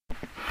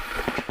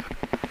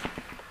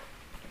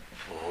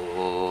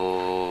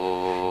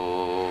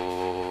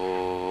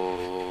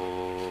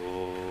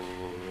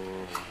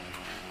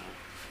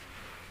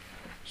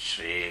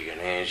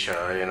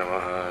Gurudevaya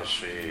Namaha.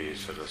 Shri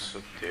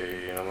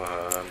Saraswati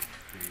Namaha.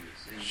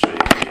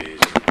 Shri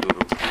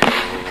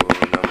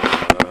Sadgurubhyo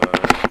Namaha.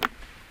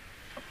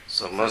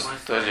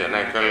 Samasta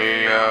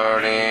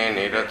Janakalyane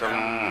Niratam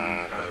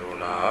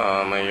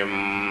Karunamayam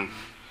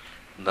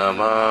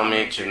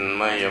Namami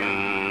Chinmayam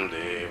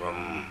Devam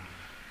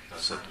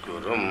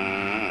Sadgurum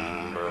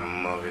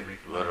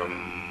Brahmavidvaram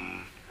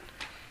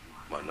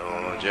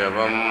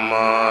Manojavam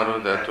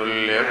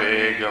Marudhatulya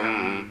Vegam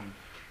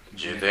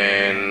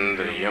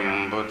Jitendriyam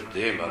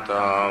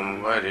Buddhimatam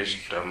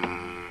Varishtam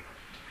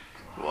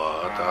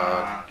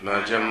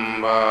Vatatmajam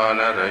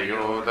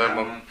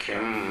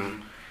Vanarayodamukhyam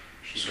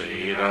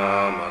Shri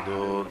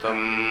Ramadutam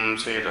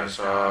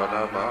Sirasa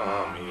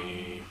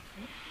Namami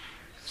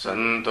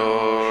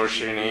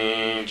Santoshini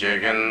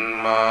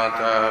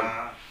Jaganmata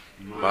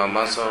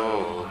Mama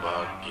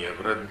Saubhagya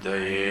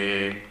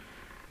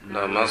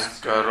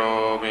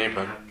Namaskaromi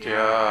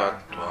Bhaktya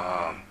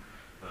Tvam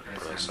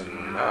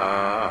Prasanna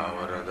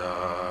Varada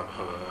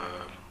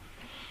Bhava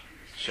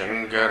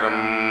Shankaram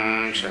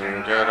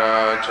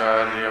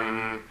Shankaracharyam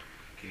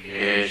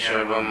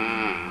Keshavam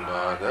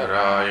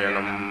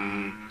Badarayanam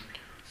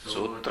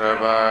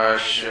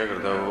Sutrabhashya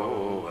Kridau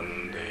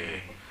Vande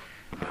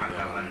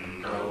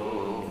Bhagavantau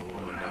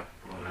Punah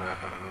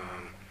Punah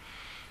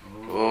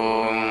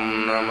Om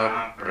Namah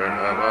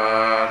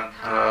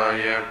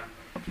Pranavarthaya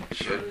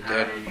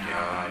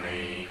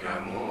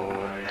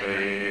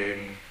Shuddha-jnanaikamurtaye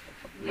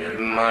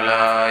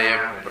Nirmalaya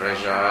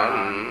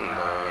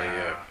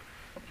Prashantaya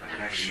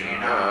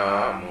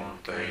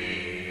Dakshinamurtaye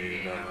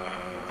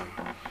Namaha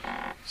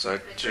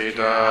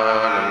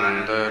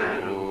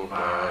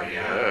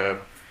Satchidananda-rupaya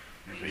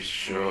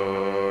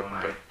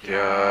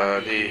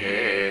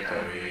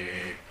Vishwotpatyadi-hetave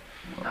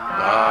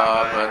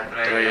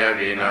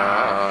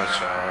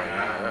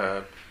Tāpatraya-vināṣāya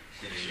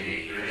Shri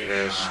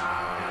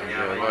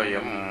Krishnāya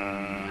Vayam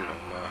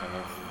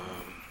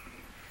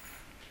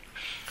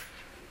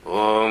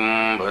Om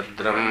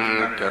Bhadram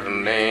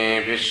Karne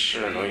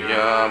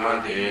Vishnuyama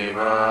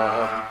Deva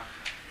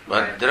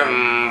Bhadram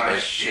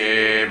Pashe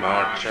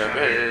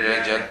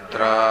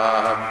Makshabhirajatra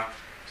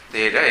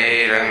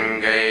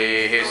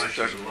Sthirairangai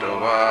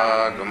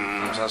Stuštuvagam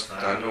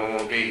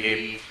Sastanubhi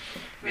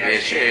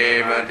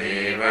Vyasheva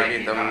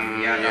Devahitam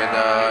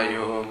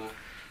Yadayu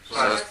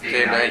Swasti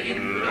na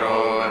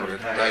Indro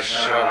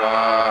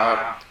Vrittashravaः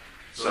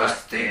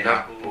Swasti na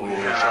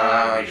Pusha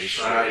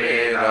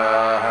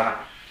Vishwavedaः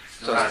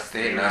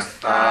Swasti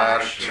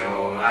nastarcho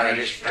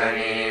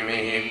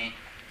Arishtanemihi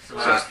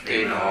Swasti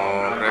no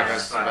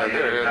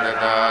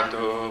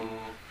Brahaspatirdadatu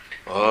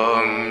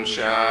Om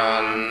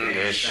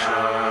Shanti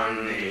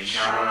Shanti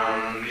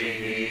Shanti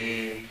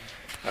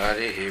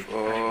Harihi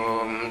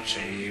Om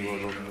Shri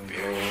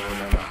Gurubhyo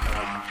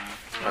Namaha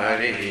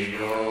Harihi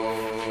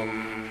Om.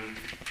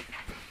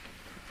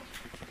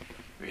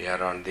 We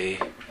are on the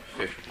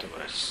 5th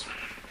verse.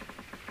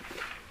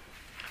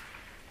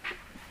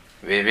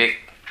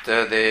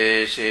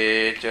 Viviktadeshe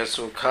cha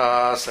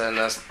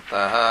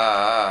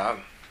sukhasanastah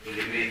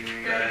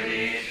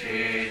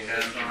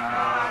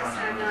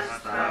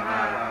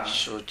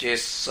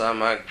Shuchis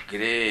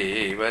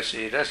samagriva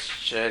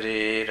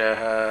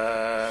shirasharirah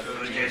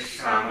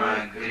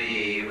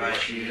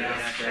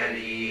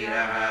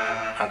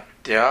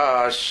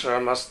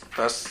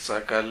Atyashramastas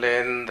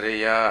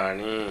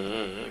sakalendriyani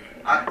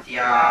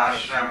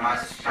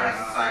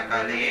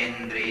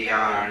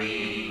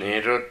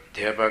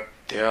Niruddhya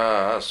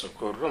bhaktya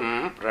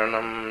sukurum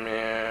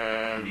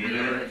pranamya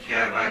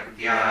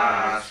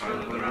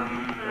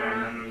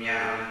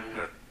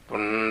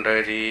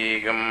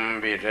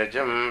Pundarikam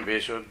virajam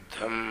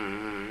vishuddham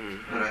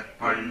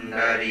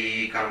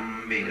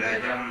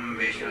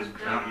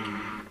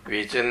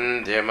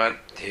Vichindya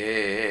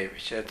madhye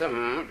vishatam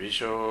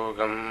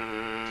vishogam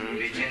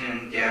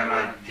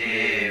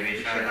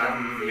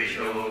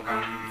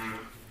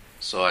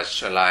So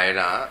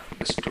Ashwalayana,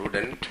 the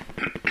student,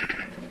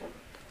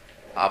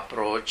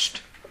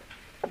 approached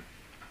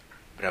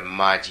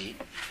Brahmaji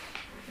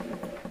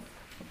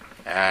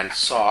and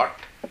sought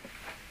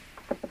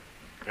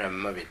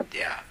Brahma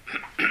Vidya,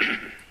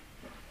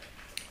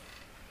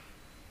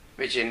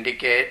 which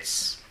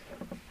indicates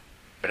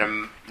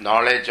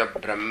knowledge of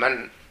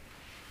Brahman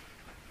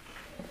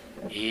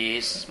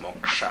is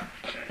moksha.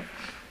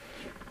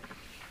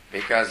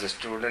 Because the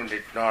student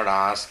did not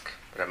ask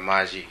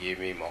Brahmaji, give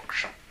me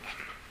moksha.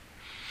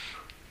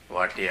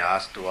 What he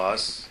asked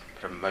was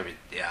Brahma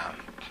Vidya.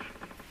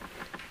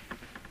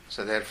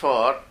 So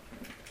therefore,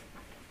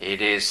 it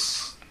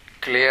is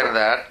clear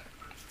that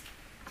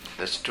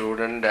the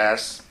student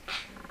has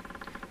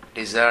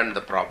discerned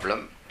the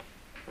problem.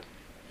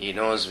 He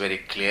knows very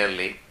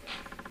clearly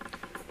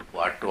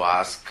what to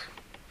ask,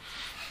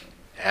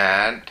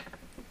 and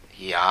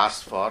he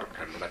asked for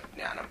Brahma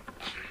Jnanam.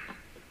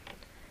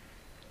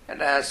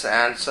 And as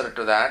answer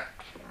to that,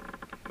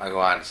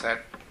 Bhagavan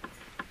said,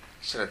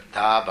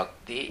 Shraddha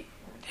Bhakti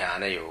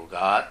Dhyana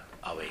Yogat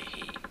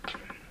Avaihi.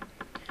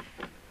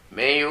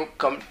 May you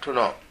come to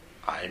know.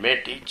 I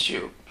may teach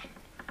you.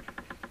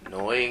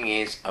 Knowing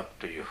is up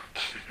to you.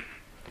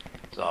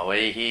 So So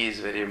Avaihi is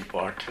very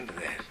important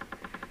there.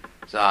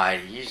 So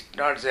he should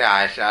not say,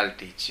 I shall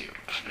teach you.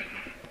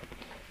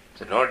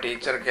 So no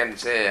teacher can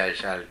say, I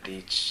shall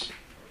teach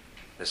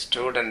the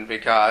student,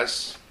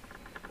 because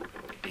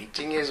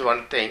teaching is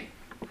one thing,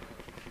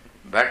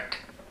 but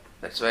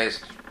that's why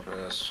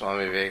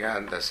Swami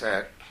Vivekananda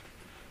said,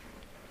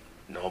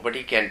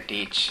 nobody can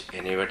teach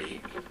anybody,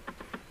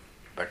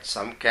 but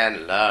some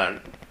can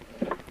learn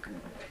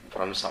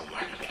from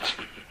someone.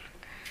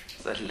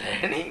 So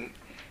learning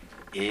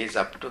is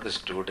up to the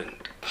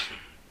student.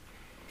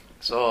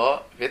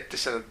 So with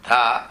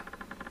Shraddha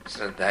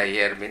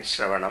here means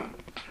Shravanam,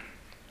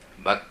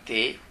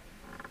 Bhakti,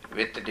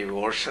 with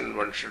devotion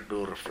one should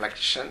do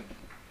reflection,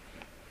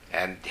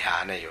 and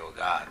Dhyana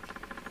Yoga.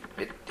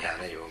 With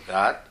Dhyana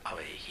Yoga,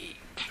 Avaihi.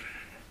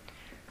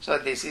 So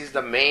this is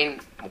the main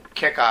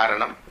Mukhya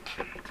Karanam.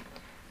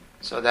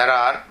 So there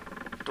are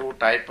two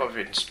types of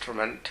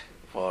instrument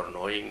for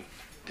knowing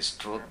this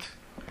truth.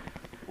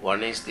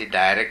 One is the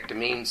direct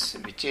means,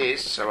 which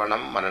is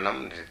Shravanam,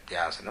 Mananam,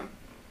 Nidhyasanam.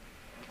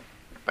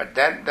 But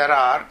then there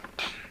are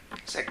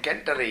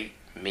secondary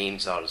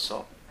means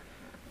also,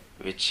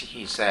 which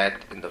he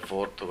said in the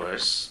fourth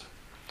verse,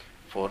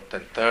 fourth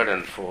and third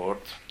and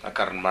fourth,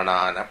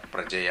 Akarmanana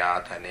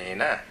prajaya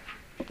dhanena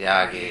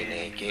tyage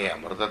neke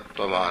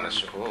amrutatva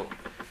manasho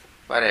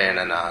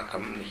parena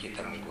nakam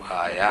nihitam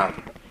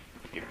guhayam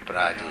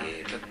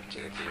viprajayetat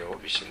jagatiyo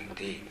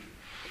vishanti.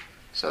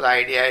 So the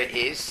idea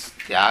is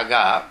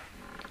Tyaga,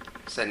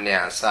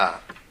 sannyasa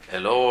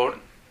alone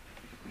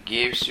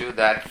gives you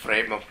that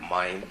frame of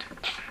mind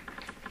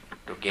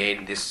to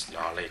gain this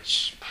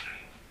knowledge.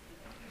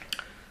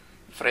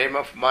 Frame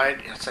of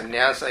mind,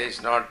 sannyasa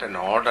is not an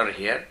order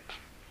here.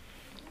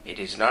 It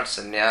is not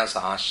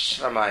sannyasa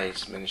ashrama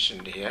is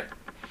mentioned here.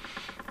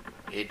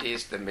 It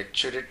is the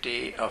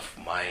maturity of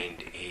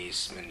mind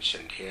is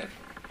mentioned here.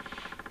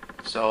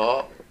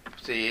 So,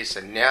 see,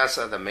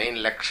 sannyasa, the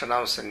main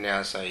lakshana of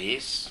sannyasa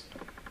is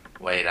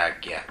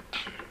vairagya.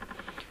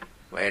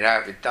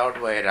 Without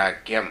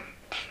vairagyam,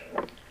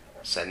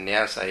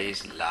 sannyasa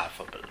is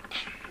laughable.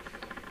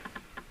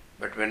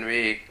 But when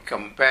we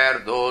compare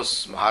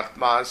those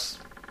Mahatmas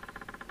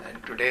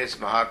and today's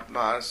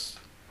Mahatmas,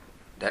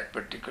 that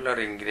particular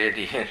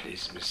ingredient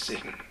is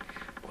missing.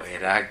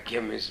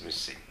 Vairagyam is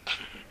missing.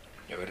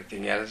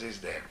 Everything else is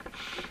there,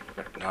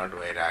 but not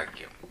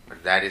vairagyam.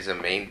 But that is the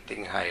main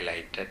thing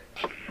highlighted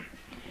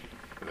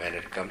when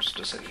it comes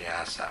to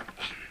sannyasa.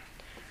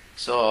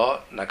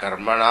 So, na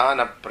karmana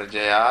na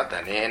prajaya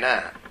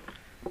dhanena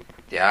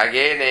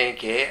tyage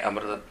neke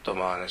amrutatva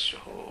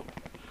manasho.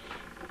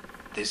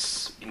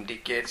 This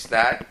indicates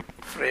that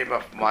frame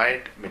of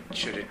mind,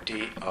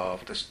 maturity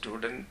of the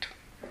student.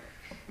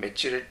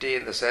 Maturity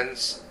in the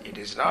sense, it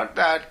is not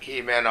that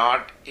he may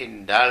not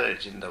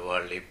indulge in the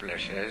worldly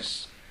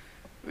pleasures,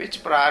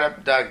 which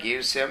prarabdha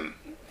gives him,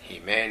 he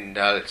may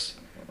indulge,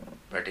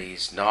 but he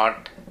is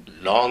not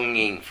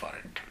longing for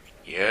it,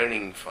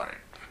 yearning for it.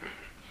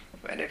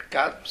 When it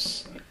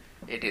comes,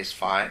 it is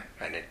fine.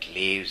 When it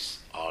leaves,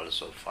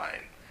 also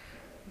fine.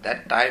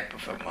 That type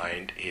of a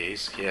mind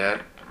is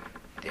here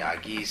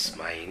Tyagi's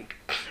mind.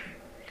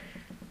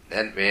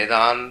 Then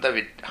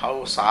Vedanta,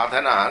 how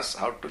sadhanas,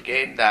 how to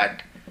gain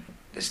that.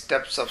 The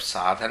steps of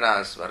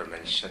sadhanas were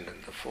mentioned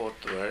in the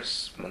fourth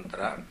verse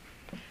mantra.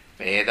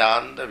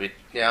 Vedanta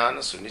Vijnana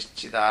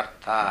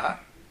Sunischidharthaha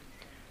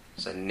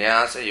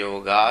Sannyasa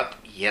Yogat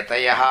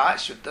Yatayaha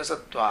Shuddha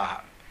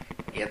Sattvaha.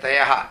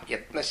 Yatayaha,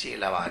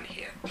 Yatnashilavan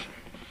here.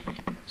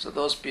 So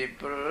those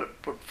people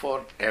put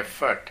forth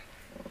effort.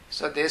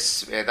 So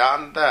this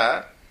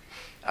Vedanta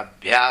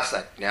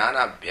Abhyasa,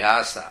 Jnana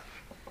Abhyasa,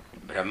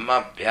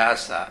 Brahma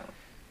Abhyasa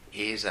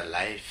is a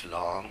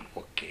lifelong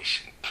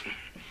vocation.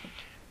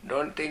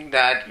 Don't think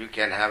that you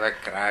can have a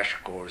crash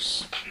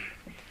course,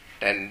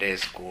 10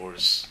 days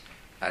course,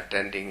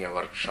 attending a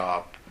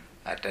workshop,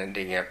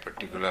 attending a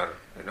particular,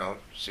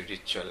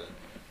 spiritual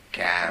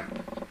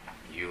camp.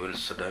 You will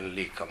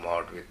suddenly come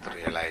out with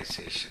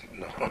realization.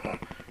 No,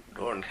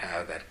 don't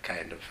have that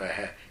kind of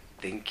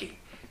thinking.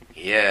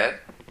 Here,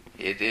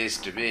 it is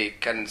to be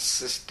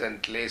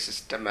consistently,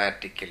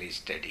 systematically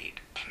studied,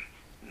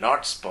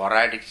 not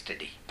sporadic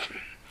study.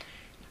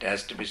 It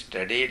has to be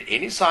studied,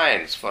 any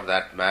science for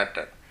that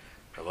matter.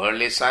 The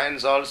worldly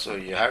science also,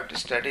 you have to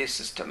study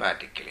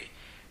systematically.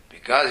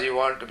 Because you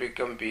want to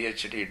become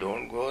PhD,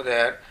 don't go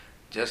there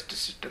just to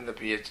sit in the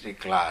PhD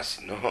class.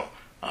 No,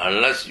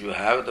 unless you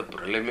have the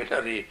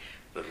preliminary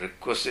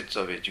requisites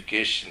of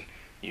education,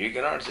 you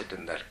cannot sit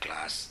in that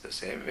class. The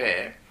same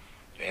way,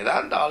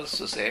 Vedanta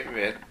also same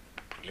way,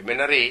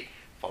 preliminary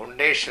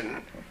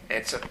foundation,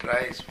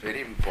 etc. is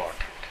very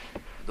important.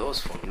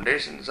 Those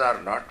foundations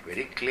are not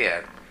very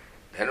clear,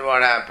 then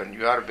what happens?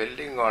 You are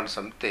building on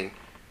something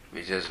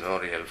which has no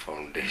real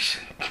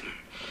foundation.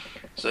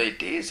 So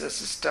it is a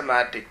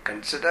systematic,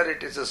 consider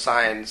it is a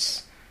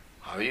science.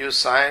 How you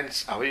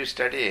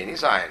study any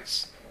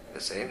science, the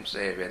same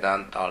say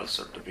Vedanta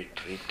also to be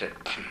treated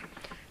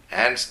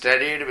and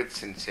studied with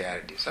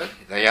sincerity. So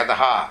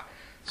yatayaha,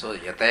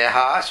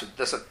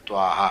 Shuddha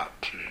Sattvaha.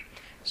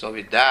 So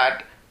with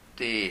that,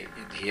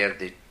 here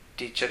the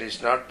teacher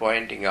is not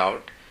pointing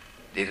out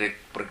the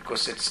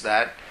prerequisites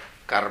that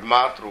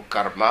karma, through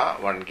karma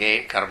one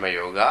gain karma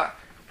yoga,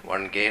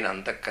 one gain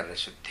antakarana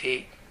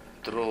shuddhi,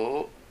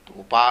 through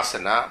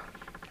upasana,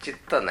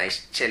 chitta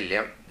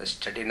naischalyam, the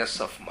steadiness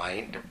of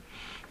mind.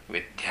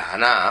 With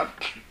dhyana,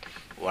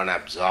 one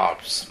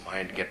absorbs,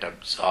 mind get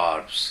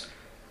absorbs.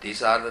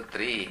 These are the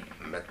three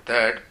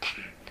methods.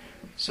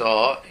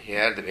 So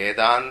here the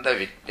Vedanta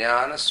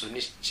Vijnana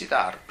Sunischita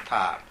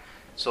Artha.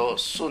 So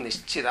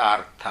Sunischita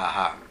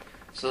Artha.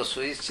 So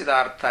Sunischita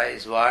Artha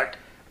is what?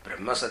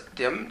 Brahma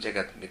Satyam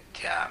Jagat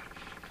Mithya.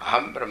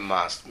 Aham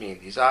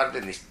Brahmasmi. These are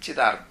the Nischita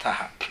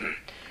Artha.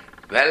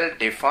 Well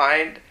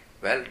defined,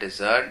 well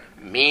discerned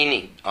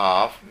meaning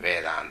of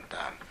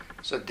Vedanta.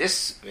 So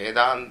this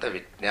Vedanta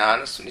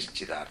Vijnana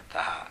Sunischita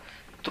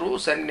through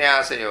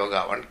Sannyasa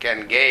Yoga one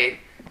can gain.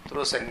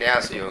 Through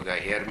Sannyasa Yoga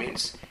here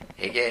means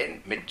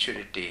again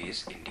maturity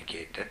is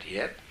indicated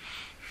here.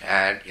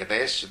 And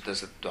Yadaya Shuddha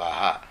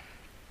Sattvaha,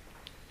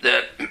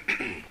 the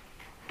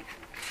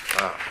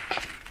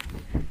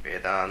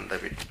Vedanta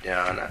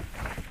Vijnana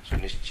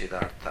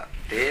Sunischita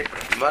Te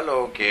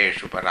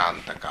Brahmalokeshu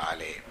Paranta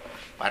Kale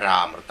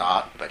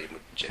Paramritat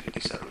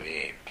Parimuchanti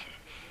Sarve.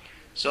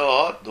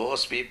 So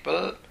those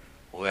people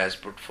who has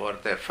put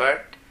forth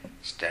effort,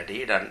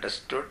 studied,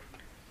 understood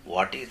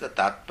what is the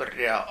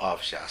Tatparya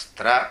of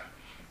Shastra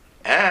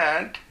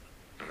and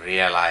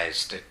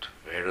realized it.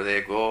 Where do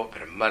they go?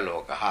 Brahma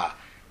Lokaha.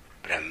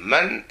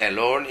 Brahman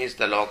alone is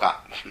the Loka.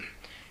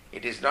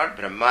 It is not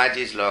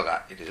Brahmaji's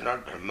Loka. It is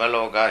not Brahma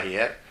Loka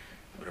here.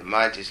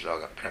 Brahmaji's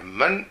Loka.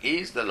 Brahman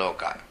is the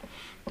Loka.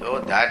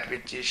 So that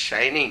which is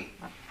shining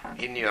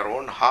in your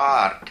own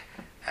heart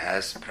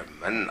as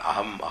Brahman,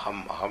 Aham,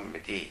 Aham, Aham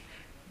iti.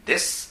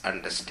 This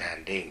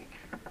understanding,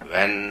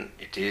 when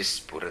it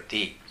is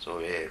Purati, so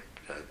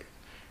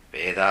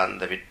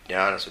Vedanta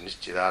Vijnana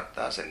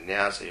Sunischidartha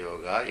Sannyasa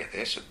Yoga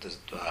Yate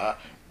Shuddhasattva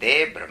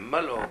Te Brahma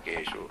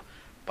Lokeshu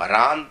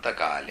Paranta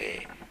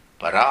Kale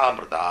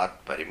Paramritat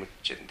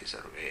Parimuchanti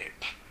Sarve.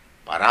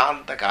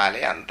 Paranta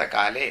Kale,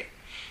 Antakale.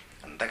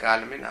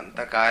 Antakale means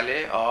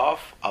Antakale of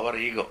our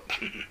ego.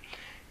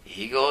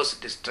 Ego's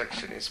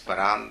destruction is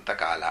Paranta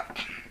Kala.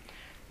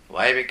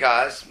 Why?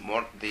 Because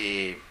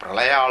the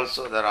Pralaya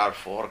also there are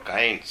four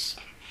kinds.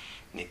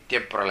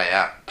 Nitya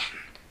Pralaya,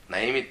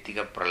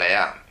 Naimittika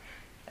Pralaya,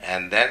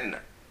 and then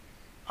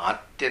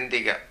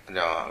Atyantika,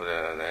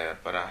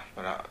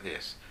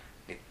 yes,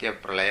 Nitya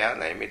Pralaya,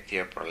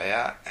 Naimitya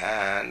Pralaya,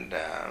 and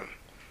there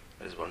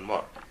is one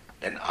more.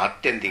 Then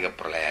Atyantika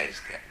Pralaya is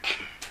there.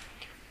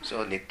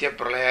 So Nitya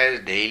Pralaya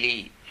is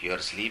daily, your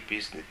sleep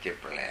is Nitya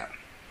Pralaya.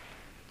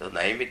 The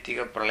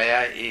Naimittika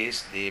Pralaya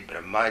is the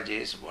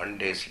Brahmaji's one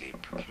day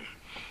sleep.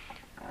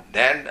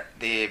 Then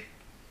the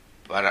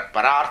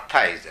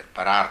Parartha is there,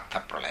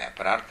 Parartha Pralaya.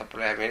 Parartha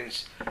Pralaya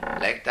means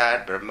like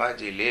that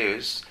Brahmaji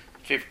lives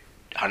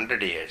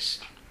 100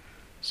 years.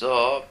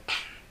 So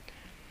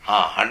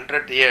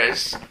 100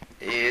 years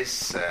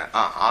is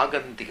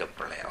Agantika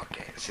Pralaya.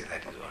 Okay, see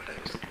that is what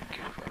I was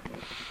looking for.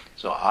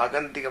 So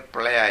Agantika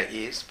Pralaya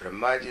is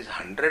Brahmaji's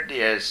 100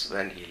 years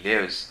when he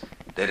lives,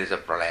 there is a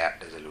Pralaya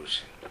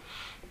dissolution.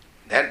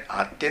 Then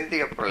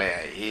Atyantika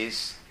Pralaya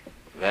is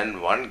when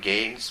one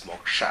gains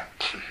moksha.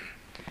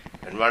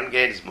 When one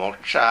gains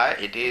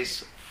moksha, it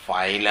is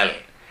final.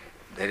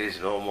 There is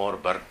no more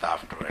birth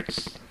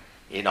afterwards.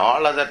 In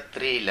all other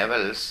three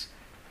levels,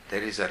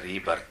 there is a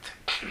rebirth.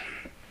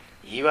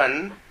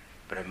 Even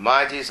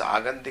Brahmaji's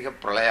Agantika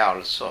Pralaya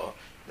also,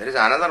 there is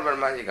another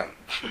Brahmaji come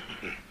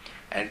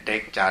and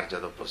take charge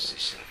of the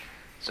position.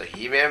 So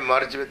he may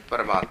merge with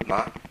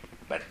Paramatma,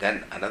 but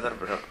then another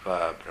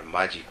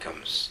Brahmaji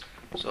comes.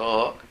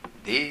 So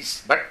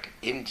these, but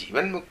in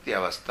Jivan Mukti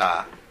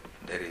Avastha,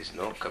 there is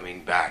no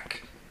coming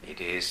back.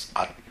 It is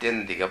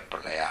Atyantika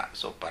Pralaya.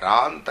 So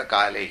Paranta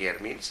Kale here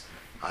means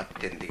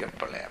Atyantika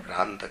Pralaya.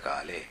 Paranta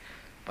Kale.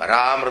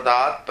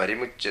 Paramritat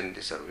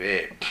Parimuchanti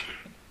Sarve.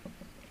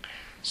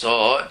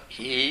 So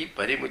he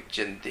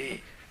Parimuchanti,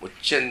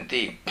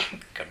 Muchanti,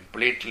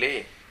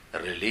 completely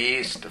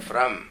released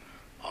from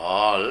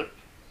all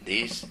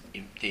these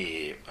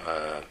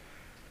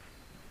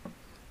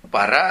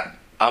Para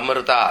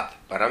Amritat.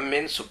 Param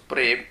means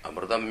supreme,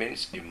 Amritam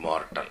means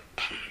immortal.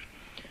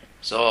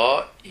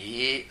 So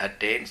he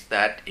attains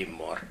that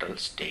immortal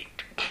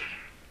state.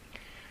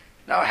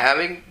 Now,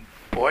 having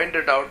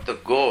pointed out the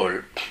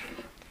goal,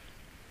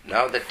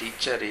 now the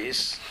teacher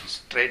is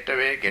straight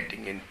away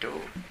getting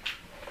into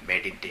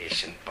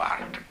meditation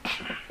part.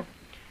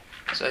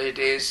 So it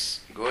is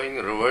going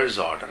reverse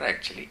order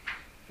actually.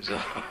 So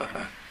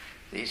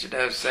he should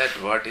have said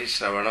what is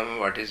Shravanam,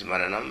 what is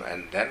Mananam,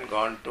 and then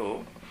gone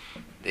to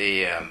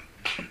the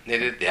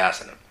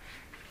Nididhyasanam.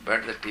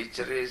 But the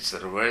teacher is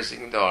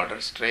reversing the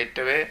order straight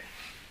away.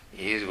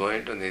 He is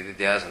going to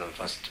Nididhyasanam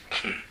first.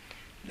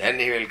 Then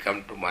he will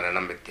come to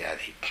Mananam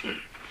Ityadi.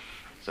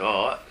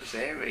 So,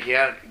 same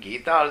here,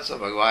 Gita also,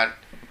 Bhagavan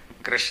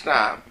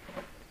Krishna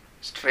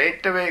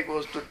straight away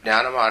goes to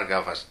Jnana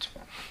Marga first.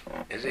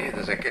 You see,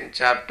 the second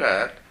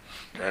chapter,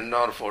 10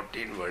 or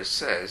 14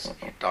 verses,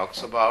 he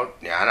talks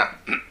about jnana,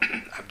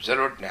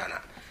 absolute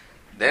jnana.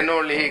 Then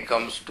only he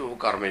comes to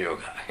Karma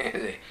Yoga.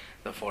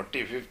 The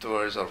 45th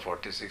verse or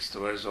 46th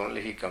verse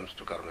only he comes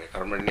to Karma.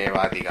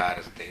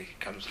 Karmanyevadhikaraste. He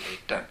comes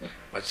later,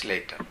 much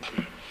later.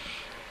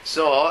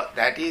 So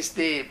that is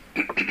the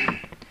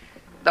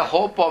the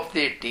hope of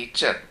the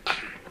teacher.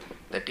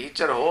 The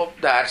teacher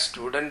hopes that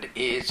student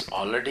is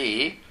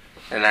already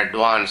an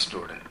advanced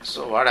student.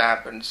 So what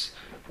happens?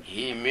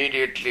 He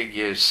immediately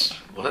gives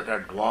both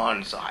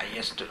advanced,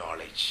 highest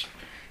knowledge.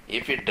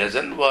 If it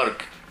doesn't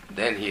work,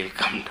 then he'll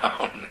come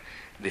down.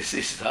 This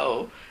is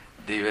how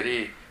the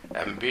very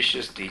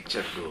ambitious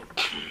teacher do.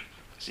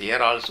 So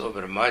here also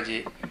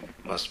Brahmaji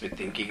must be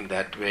thinking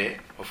that way.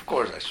 Of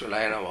course,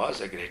 Ashwalayana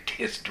was a great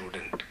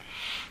student.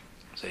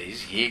 So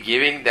is he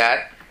giving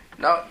that?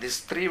 Now these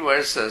three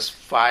verses,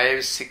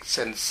 5, 6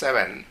 and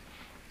 7,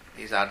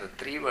 these are the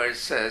three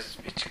verses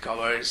which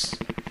covers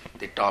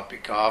the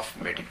topic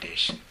of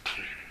meditation.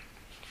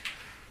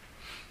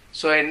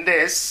 So in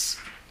this,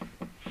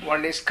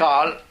 one is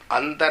called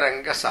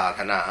Antaranga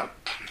Sadhana.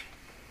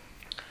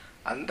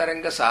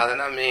 Antaranga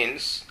Sadhana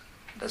means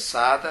the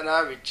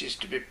sadhana which is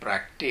to be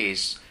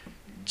practiced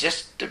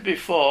just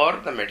before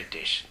the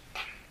meditation.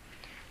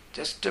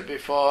 Just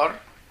before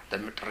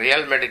the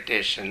real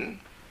meditation,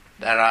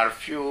 there are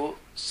few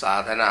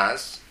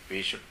sadhanas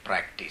we should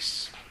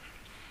practice.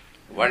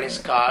 One is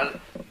called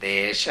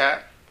Desha,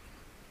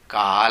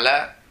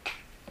 Kala,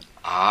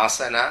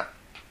 Asana,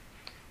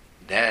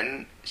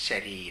 then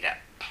Sharira.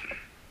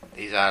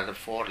 These are the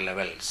 4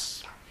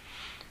 levels.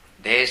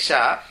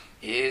 Desha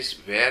is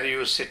where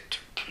you sit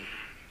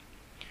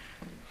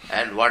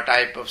and what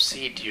type of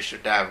seat you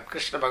should have.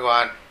 Krishna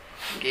Bhagavan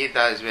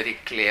Gita is very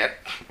clear.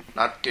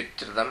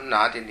 Natyuchradam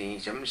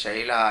nadinijam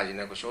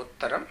shailajina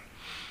kushottaram.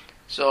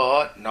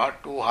 So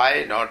not too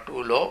high, not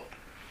too low,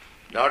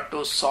 not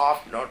too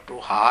soft, not too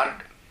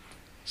hard.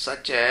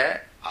 Such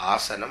a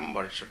asanam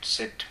one should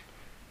sit.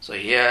 So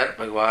here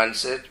Bhagavan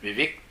says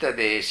Vivikta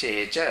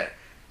deshecha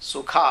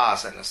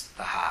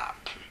sukhasanastaha.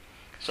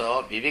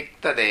 So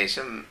Vivikta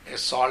desham, a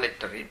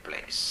solitary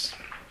place.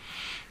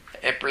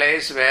 A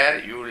place where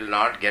you will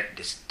not get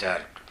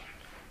disturbed.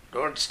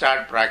 Don't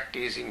start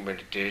practicing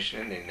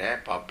meditation in a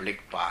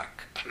public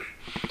park.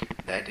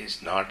 That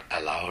is not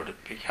allowed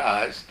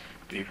because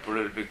people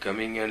will be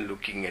coming and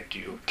looking at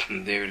you.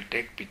 They will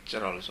take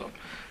picture also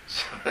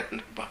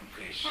and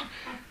publish.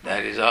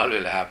 That is all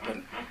will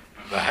happen.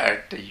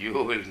 But you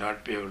will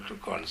not be able to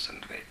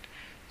concentrate.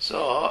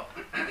 So,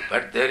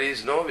 but there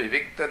is no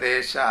Vivikta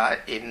Desha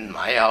in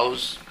my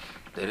house.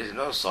 There is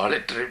no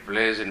solitary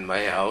place in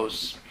my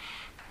house.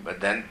 But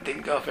then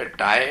think of a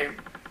time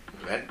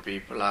when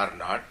people are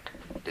not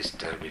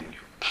disturbing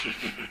you.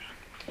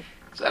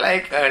 So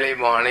like early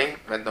morning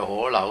when the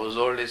whole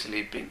household is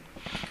sleeping,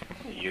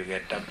 you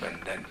get up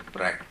and then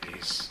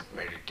practice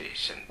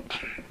meditation.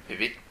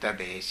 Vivikta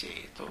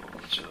desheto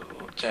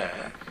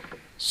cha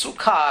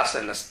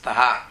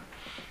sukhasanastaha.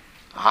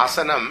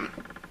 Asanam,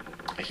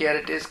 here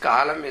it is,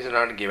 kalam is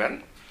not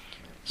given.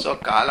 So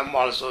kalam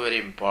also very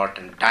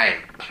important.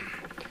 Time.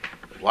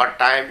 What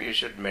time you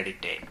should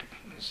meditate.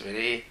 It's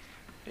very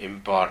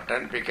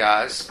important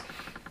because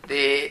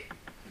there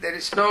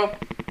is no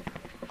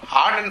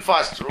hard and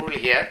fast rule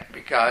here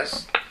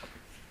because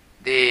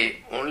the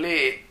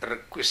only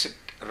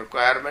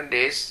requirement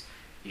is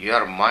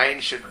your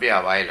mind should be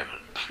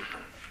available.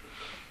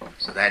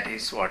 So that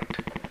is what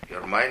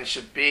your mind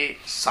should be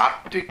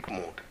sattvic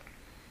mood.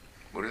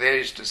 Gurudev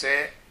used to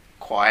say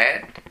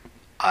quiet,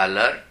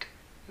 alert,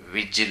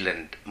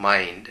 vigilant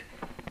mind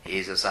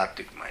is a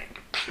sattvic mind.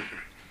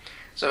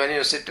 So when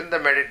you sit in the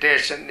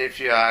meditation, if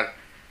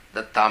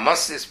the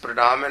tamas is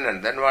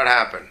predominant, then what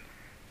happens?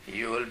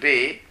 You will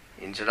be,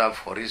 instead of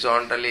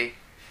horizontally,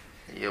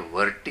 you are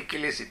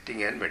vertically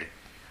sitting and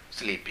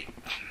sleeping.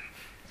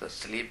 So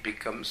sleep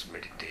becomes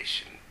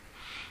meditation.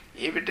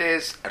 If it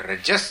is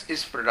rajas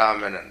is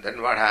predominant,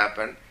 then what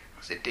happens?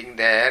 Sitting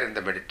there in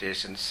the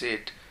meditation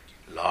seat,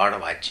 lot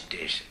of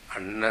agitation,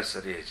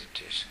 unnecessary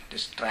agitation,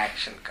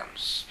 distraction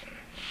comes.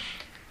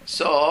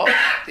 So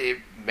the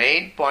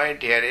main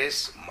point here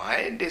is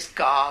mind is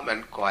calm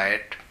and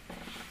quiet.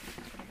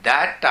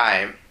 That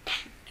time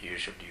you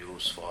should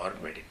use for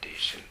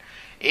meditation.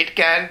 It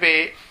can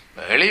be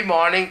early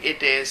morning,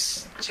 it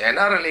is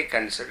generally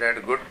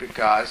considered good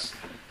because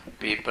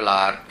people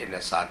are in a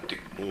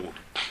sattvic mood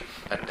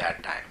at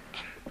that time.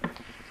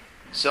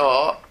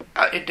 So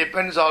it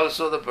depends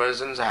also the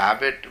person's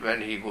habit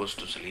when he goes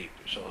to sleep.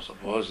 So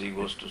suppose he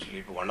goes to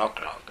sleep 1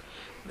 o'clock,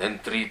 then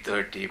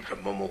 3:30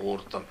 Brahma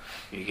Muhurtam,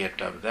 you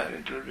get up, then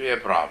it will be a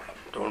problem.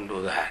 Don't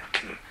do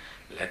that.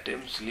 Let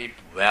him sleep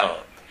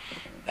well.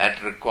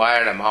 That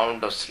required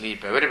amount of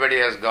sleep. Everybody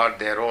has got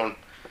their own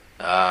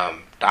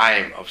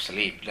time of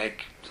sleep.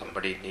 Like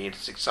somebody needs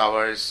 6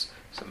 hours,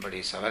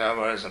 somebody 7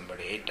 hours,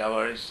 somebody 8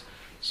 hours.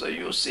 So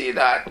you see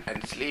that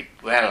and sleep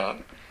well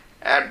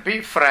and be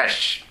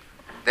fresh.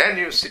 Then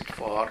you sit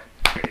for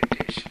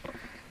meditation.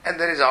 And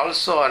there is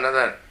also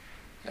another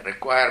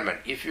requirement.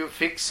 If you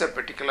fix a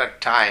particular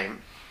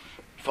time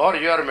for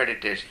your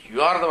meditation.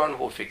 You are the one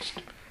who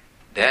fixed.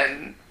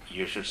 Then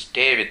you should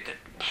stay with it.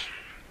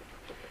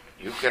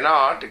 You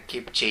cannot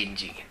keep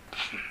changing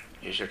it.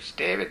 You should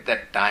stay with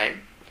that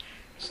time.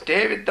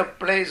 Stay with the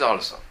place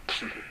also.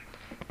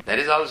 That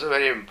is also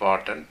very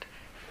important,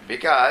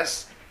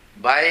 because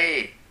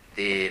by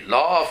the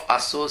law of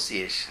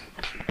association,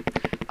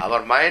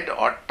 our mind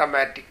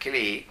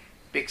automatically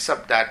picks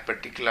up that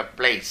particular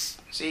place.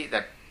 See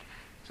that,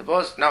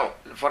 suppose now,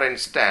 for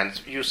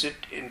instance, you sit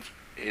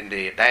in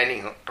the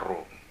dining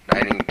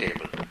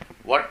table.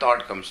 What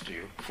thought comes to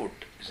you? Food,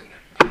 isn't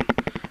it?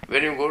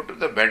 When you go to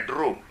the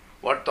bedroom,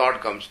 what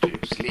thought comes to you?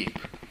 Sleep.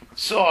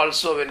 So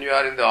also when you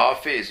are in the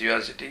office, you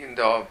are sitting in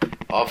the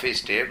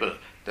office table,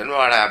 then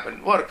what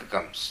happens? Work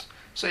comes.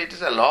 So it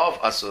is a law of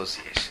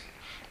association.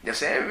 The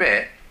same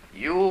way,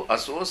 you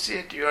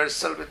associate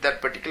yourself with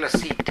that particular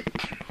seat.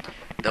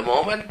 The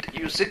moment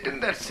you sit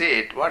in that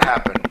seat, what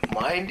happens?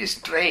 Mind is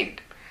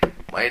trained.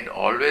 Mind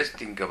always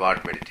think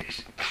about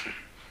meditation.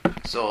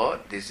 So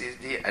this is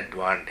the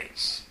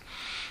advantage.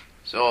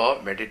 So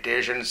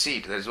meditation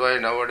seat. That's why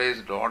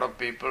nowadays a lot of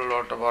people, a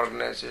lot of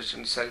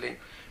organizations selling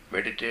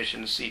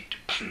meditation seat.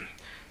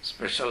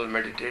 Special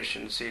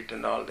meditation seat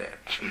and all that.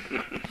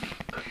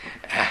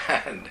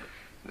 And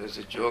there's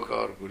a joke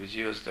our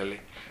Guruji was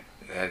telling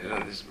that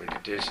this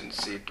meditation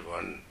seat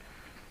one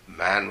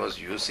man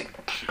was using,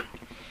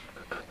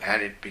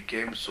 and it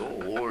became so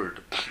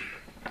old.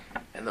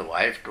 And the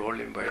wife told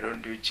him, why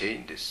don't you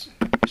change this?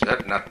 He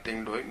said,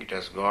 nothing doing, it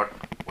has got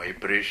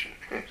vibration.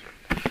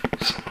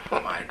 So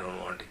I don't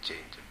want to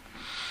change it.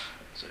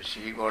 So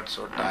she got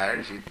so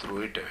tired, she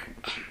threw it away.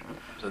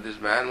 So this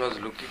man was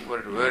looking for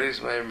it. Where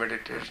is my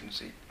meditation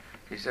seat?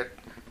 He said,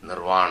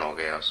 Nirvana ho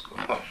gaya usko.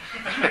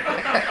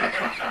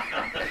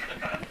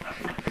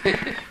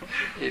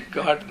 It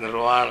got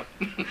nirvana.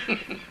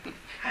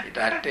 It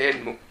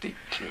attained mukti.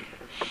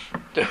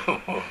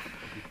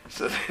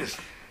 So this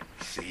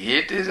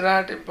seat is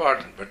not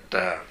important, but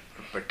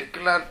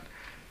particular,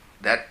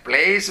 that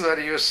place where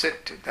you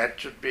sit, that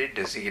should be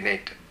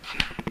designated.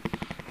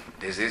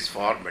 This is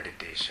for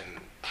meditation.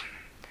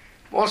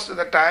 Most of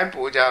the time,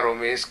 puja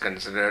room is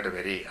considered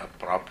very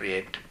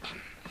appropriate.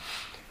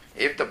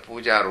 If the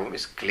puja room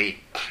is clean,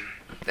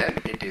 then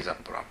it is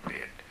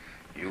appropriate.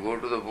 You go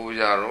to the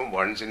puja room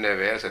once in a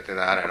way,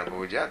 Satyanarayana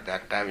puja,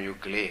 that time you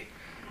clean.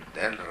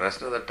 Then the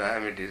rest of the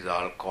time it is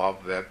all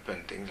cobweb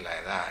and things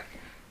like that.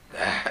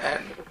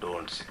 Then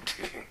don't sit.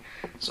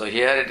 So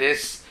here it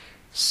is,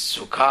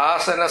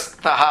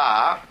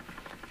 Sukhasanastaha,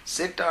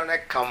 sit on a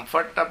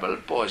comfortable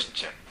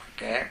posture.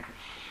 Okay?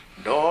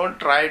 Don't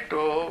try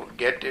to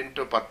get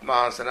into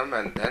Padmasanam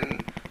and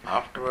then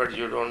afterwards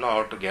you don't know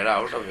how to get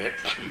out of it.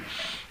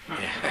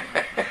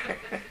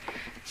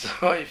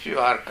 So if you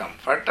are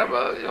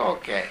comfortable,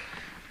 okay.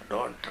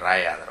 Don't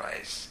try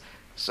otherwise.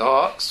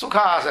 So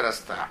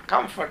Sukhasanastaha,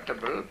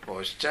 comfortable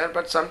posture,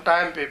 but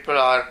sometimes people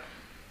are,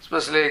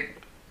 especially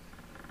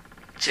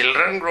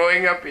children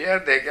growing up here,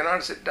 they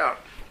cannot sit down.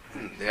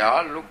 They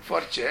all look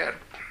for chair.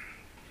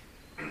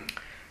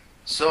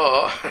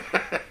 So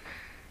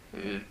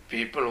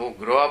people who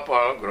grow up,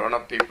 or grown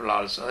up people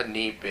also,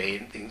 knee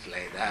pain, things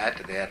like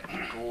that, their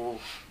two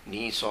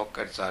knee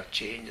sockets are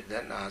changed,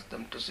 then ask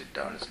them to sit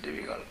down. It's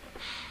difficult.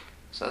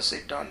 So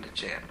sit on the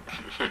chair.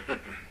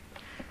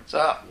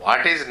 So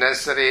what is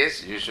necessary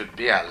is you should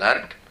be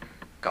alert,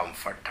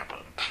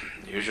 comfortable.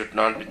 You should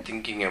not be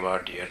thinking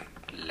about your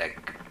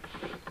leg.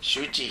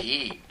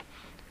 Shuchihi.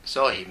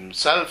 So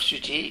himself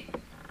Shuchi,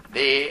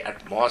 the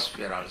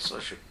atmosphere also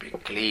should be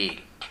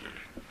clean.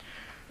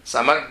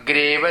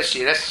 Samagreva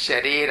shiras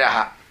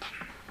shariraha.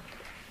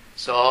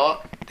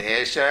 So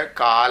desha,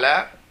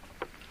 kala,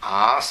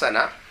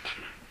 asana,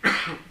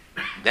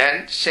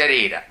 then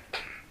sharira.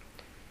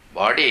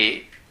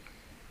 Body,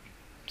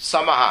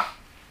 samaha.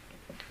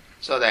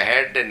 So the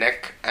head, the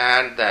neck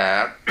and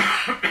the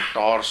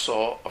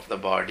torso of the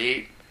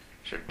body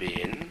should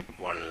be in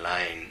one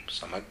line.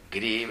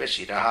 Samagreva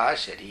shiraha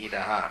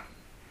shariraha.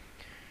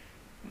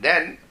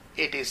 Then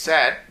it is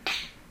said,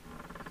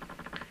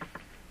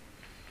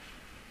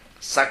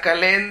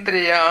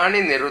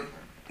 Sakalendriyani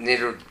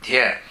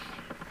niruddhya.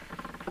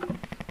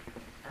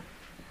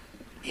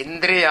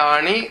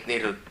 Indriyani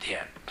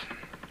niruddhya.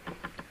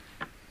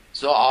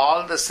 So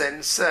all the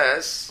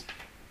senses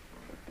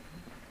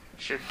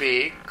should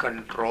be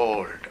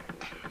controlled.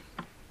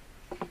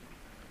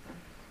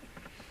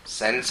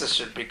 Senses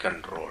should be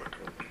controlled.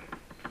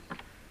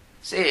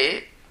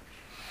 See,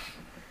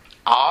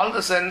 all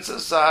the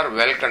senses are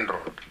well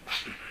controlled.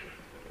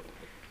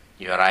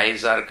 Your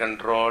eyes are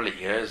controlled,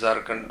 ears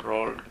are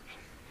controlled.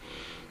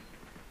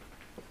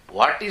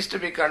 What is to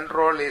be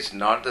controlled is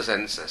not the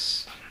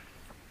senses.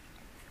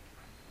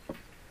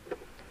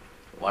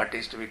 What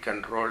is to be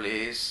controlled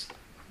is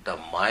the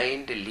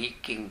mind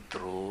leaking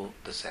through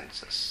the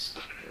senses.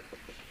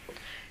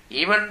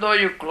 Even though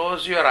you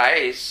close your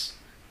eyes,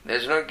 there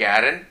is no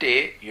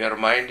guarantee your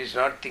mind is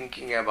not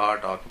thinking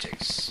about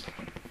objects.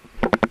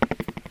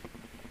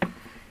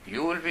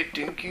 You will be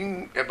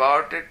thinking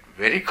about it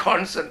very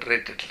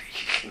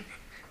concentratedly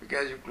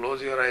because you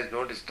close your eyes,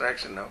 no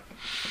distraction now.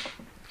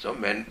 So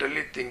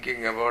mentally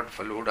thinking about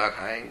faluda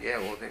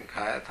khayenge, wo din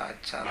khaya tha,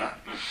 acha tha.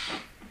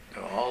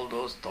 All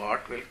those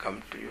thoughts will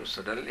come to you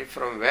suddenly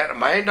from where?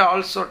 Mind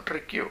also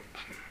trick you.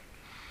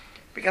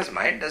 Because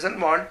mind doesn't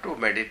want to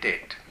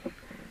meditate.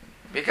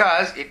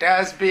 Because it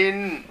has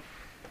been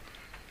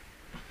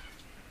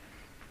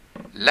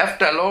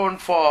left alone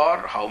for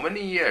how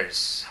many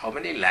years, how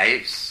many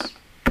lives?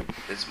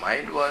 This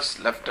mind was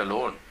left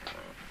alone.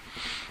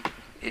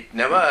 It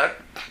never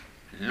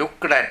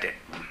looked at it.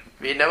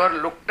 We never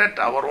looked at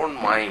our own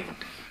mind.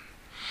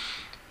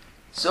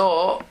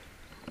 So,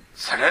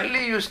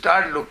 suddenly you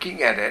start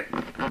looking at it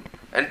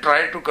and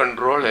try to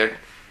control it.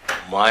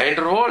 Mind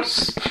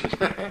rolls.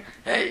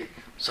 Hey,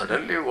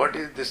 suddenly what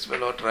is this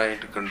fellow trying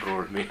to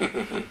control me?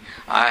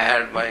 I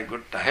had my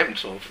good time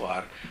so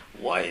far.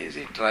 Why is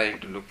he trying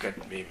to look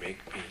at me,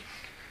 make me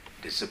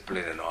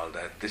discipline and all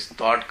that? This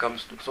thought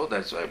comes to, so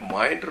that's why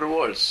mind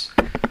revolts.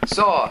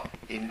 So,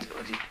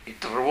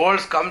 it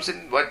revolts, comes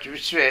in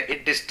which way?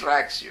 It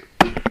distracts you.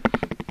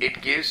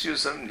 It gives you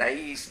some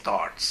nice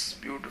thoughts,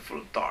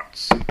 beautiful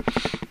thoughts,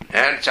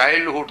 and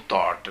childhood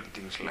thought and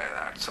things like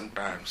that.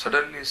 Sometimes,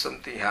 suddenly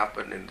something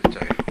happened in the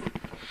childhood.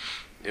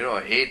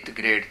 8th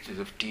grade,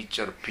 the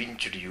teacher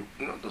pinched you.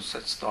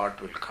 Such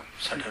thought will come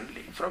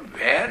suddenly. From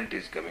where it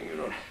is coming, you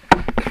don't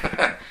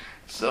know.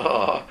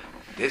 So,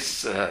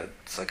 this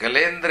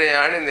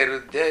Sakalendrayani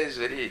Nirudhya is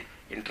very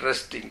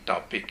interesting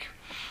topic.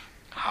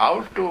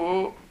 How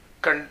to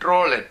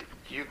control it?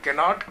 You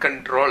cannot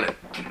control it.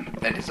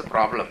 That is a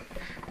problem.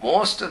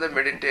 Most of the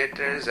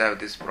meditators have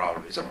this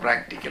problem. It's a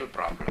practical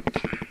problem.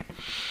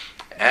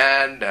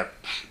 And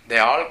they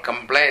all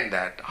complain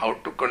that how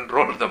to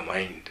control the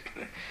mind.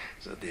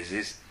 So this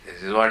is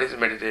what is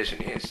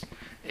meditation is.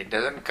 It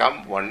doesn't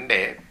come one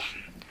day,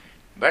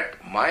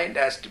 but mind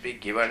has to be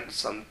given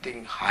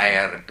something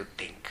higher to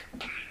think.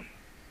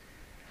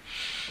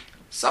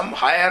 Some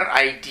higher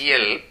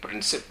ideal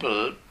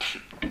principle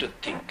to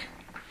think.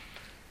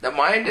 The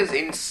mind is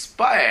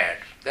inspired,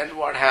 then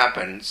what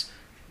happens?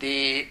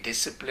 The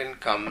discipline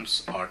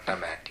comes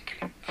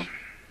automatically.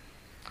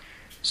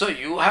 So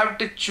you have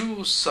to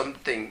choose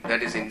something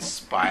that is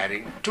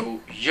inspiring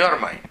to your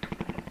mind.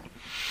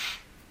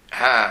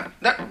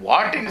 That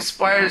what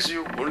inspires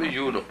you, only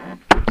you know.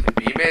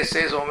 We may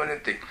say so many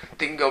things.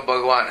 Think of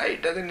Bhagavan.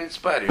 It doesn't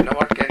inspire you. Now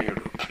what can you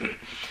do?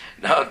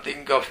 Now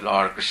think of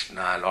Lord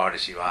Krishna, Lord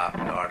Shiva,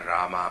 Lord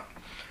Rama.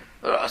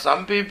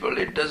 Some people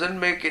it doesn't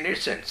make any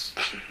sense.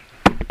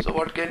 So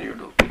what can you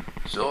do?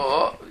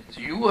 So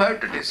you have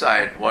to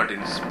decide what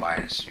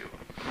inspires you,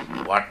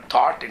 what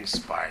thought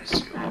inspires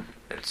you,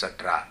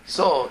 etc.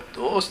 So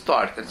those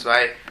thoughts, that's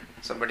why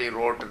somebody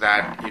wrote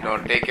that,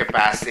 take a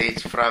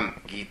passage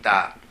from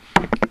Gita,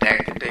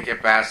 take a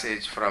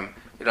passage from,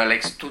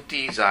 like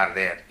stutis are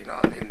there, in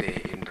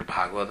the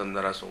Bhagavatam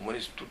there are so many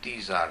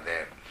stutis are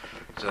there.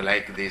 So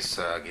like this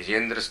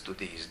Gajendra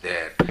stuti is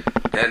there,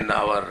 then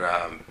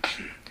our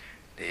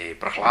the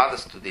Prahlada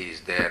stuti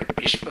is there,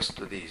 Bhishma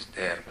stuti is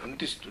there,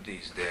 Kunti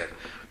stuti is there.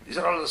 These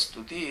are all the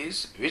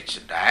stutis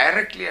which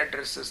directly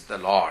addresses the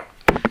Lord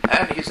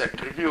and His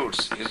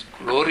attributes, His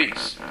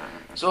glories.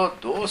 So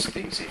those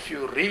things if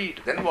you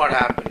read, then what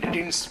happens? It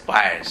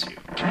inspires you.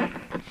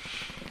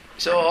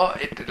 So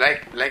it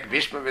like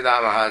Bhishma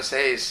Pitamaha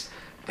says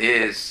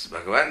this,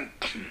 Bhagavan,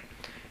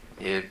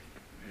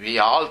 we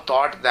all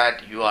thought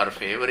that you are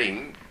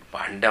favoring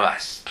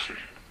Pandavas.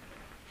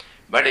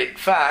 But in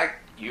fact,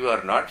 you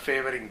are not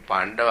favoring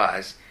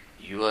Pandavas,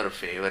 you are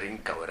favoring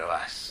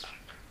Kauravas.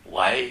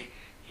 Why?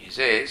 He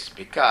says,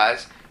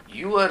 because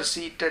you are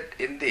seated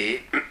in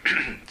the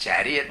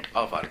chariot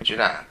of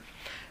Arjuna,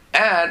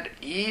 and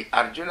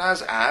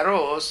Arjuna's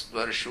arrows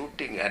were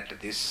shooting at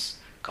this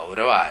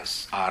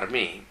Kauravas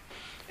army,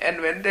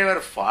 and when they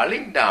were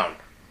falling down,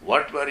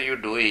 what were you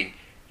doing?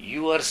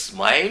 You were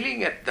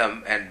smiling at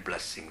them and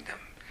blessing them.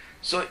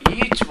 So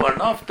each one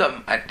of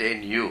them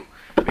attain you,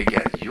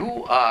 because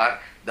you are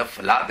the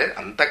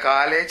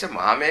Antakalecha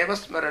Mameva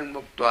Smaran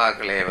Muktva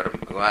Kalevaram.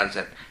 Bhagavan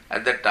said,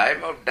 at the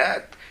time of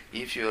death,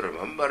 if you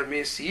remember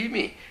me, see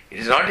me. It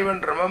is not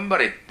even remember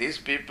it. These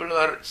people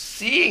are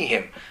seeing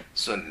him.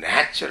 So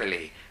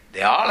naturally,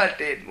 they all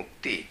attain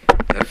mukti.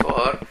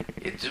 Therefore,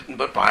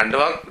 but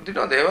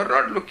Pandava, they were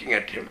not looking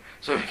at him.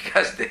 So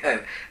because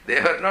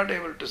they were not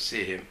able to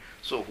see him.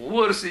 So who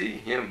were seeing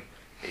him?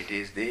 It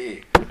is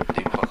the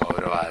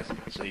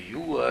Kauravas. So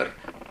you are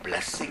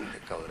blessing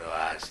the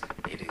Kauravas.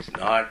 It is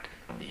not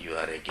you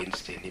are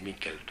against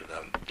inimical to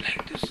them.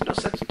 Like this,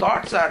 such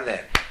thoughts are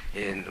there.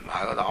 In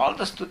Bhagavad, all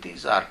the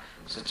stutis are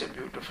such a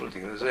beautiful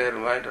thing. This is why I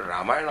remind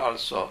Ramayana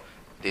also,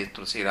 this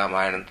Tulsi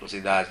Ramayana and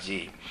Tulsidas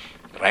ji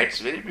writes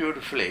very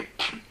beautifully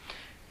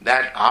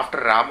that after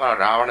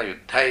Ravana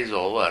Yuddha is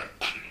over,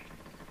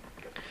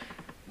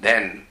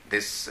 then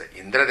this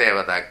Indra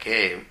Devata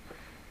came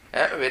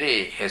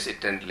very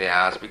hesitantly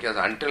asked, because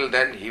until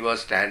then he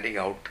was standing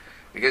out,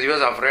 because he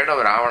was afraid of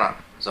Ravana.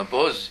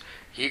 Suppose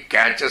he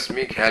catches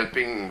me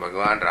helping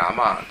Bhagavan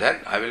Rama, then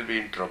I will be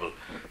in trouble.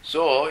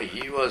 So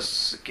he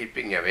was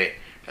keeping away,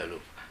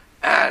 aloof.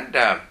 And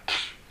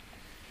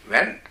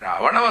when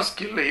Ravana was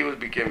killed, he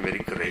became very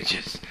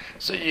courageous.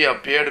 So he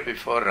appeared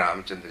before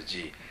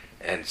Ramchandraji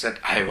and said,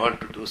 I want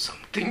to do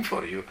something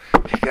for you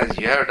because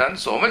you have done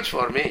so much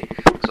for me,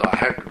 so I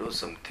have to do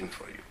something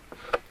for you.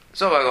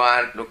 So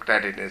Bhagavan looked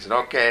at it and said,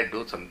 okay,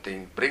 do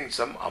something, bring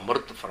some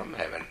amrit from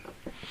heaven.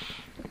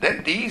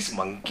 Then these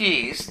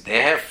monkeys,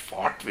 they have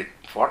fought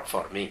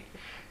for me.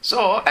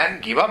 So,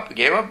 and gave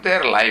up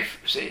their life.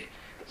 See,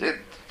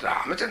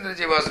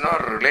 Ramachandraji was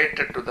not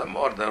related to them,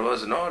 or there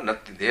was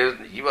nothing.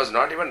 He was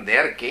not even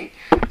their king.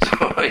 So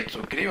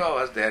Sugriva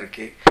was their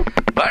king.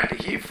 But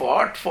he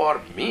fought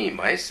for me,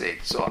 my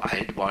sake. So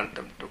I want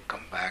them to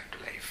come back to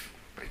life.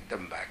 Bring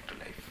them back to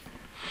life.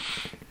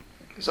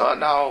 So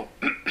now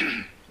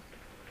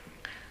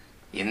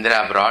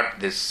Indra brought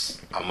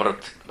this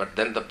Amrit. But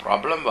then the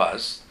problem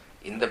was,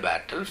 in the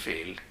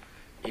battlefield,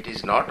 it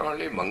is not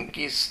only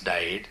monkeys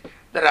died,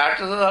 the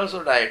Rakshasas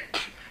also died.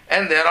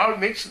 And they are all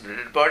mixed. The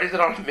dead bodies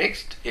are all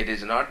mixed. It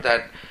is not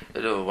that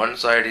one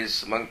side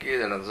is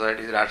monkeys, another side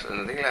is Rakshasas,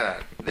 nothing like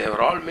that. They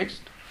were all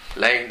mixed,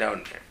 lying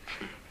down there.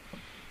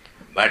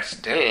 But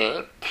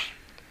still,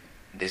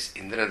 this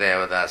Indra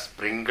Devata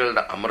sprinkled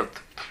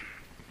Amrit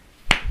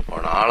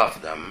on all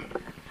of them.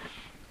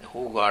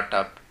 Who got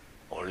up?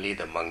 Only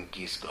the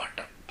monkeys got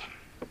up.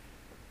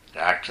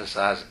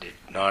 Rakshasas did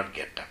not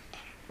get up.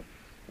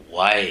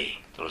 Why?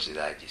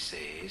 Tulsidaji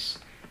says,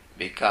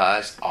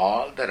 because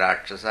all the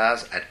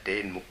Rakshasas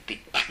attain mukti.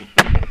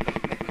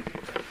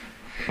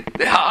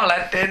 They all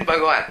attain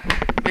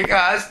Bhagavan.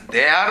 Because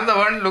they are the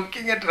one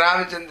looking at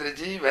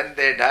Ramachandraji when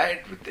they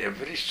died with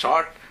every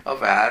shot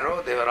of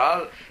arrow. They were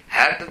all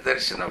had the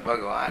darshan of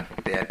Bhagavan.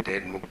 They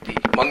attained mukti.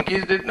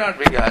 Monkeys did not,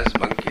 because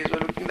monkeys were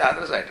looking the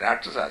other side,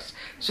 Rakshasas.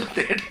 So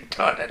they did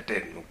not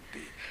attain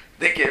mukti.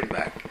 They came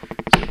back.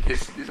 So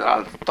these are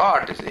all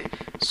thought, you see.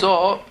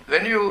 So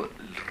when you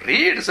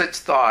read such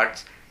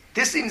thoughts,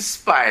 this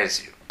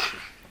inspires you.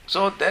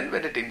 So then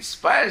when it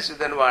inspires you,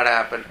 then what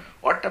happens?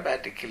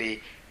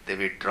 Automatically the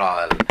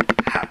withdrawal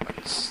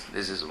happens.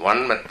 This is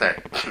one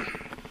method.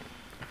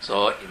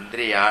 So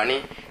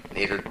Indriyani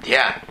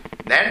Nirudhya.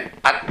 Then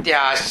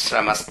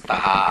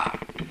Atyashramastaha.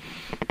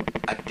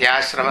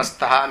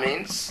 Atyashramastaha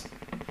means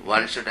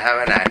one should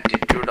have an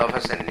attitude of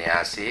a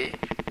sannyasi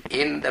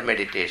in the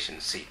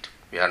meditation seat.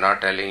 We are not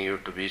telling you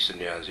to be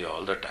sannyasi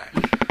all the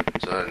time.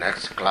 So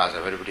next class,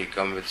 everybody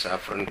come with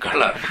saffron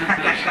color.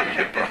 That will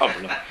be a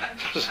problem.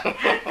 So,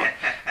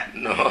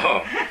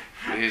 no,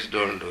 please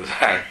don't do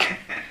that.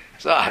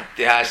 So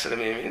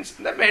Atyashrami means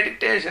in the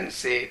meditation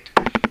seat,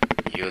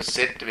 you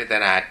sit with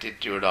an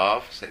attitude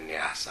of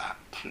sannyasa.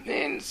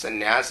 Means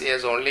sannyasi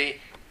has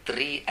only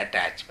 3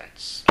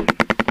 attachments.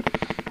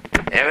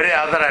 Every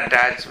other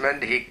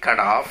attachment he cut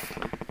off.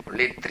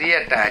 Only 3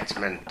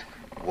 attachment.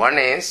 One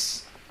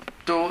is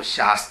to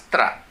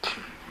Shastra.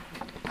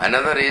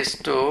 Another is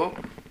to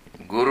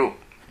Guru.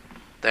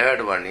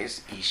 Third one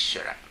is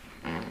Ishvara.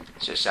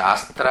 So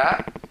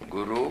Shastra,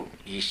 Guru,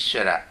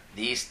 Ishvara.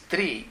 These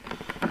 3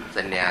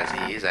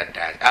 sannyasi is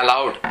attached.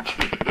 Allowed.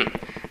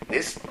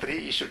 These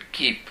 3 you should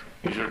keep.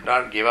 You should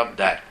not give up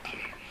that.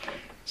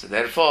 So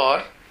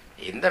therefore,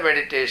 in the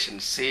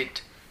meditation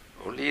seat,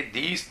 only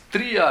these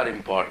 3 are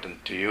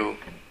important to you.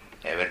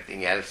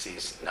 Everything else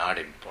is not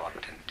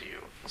important to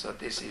you. So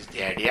this is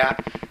the idea.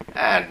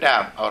 And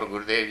our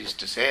Gurudev used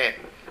to say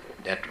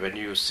that when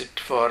you sit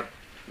for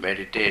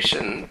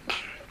meditation,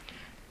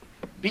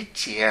 be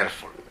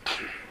cheerful.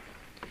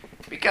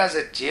 Because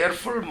a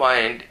cheerful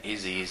mind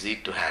is easy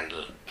to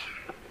handle.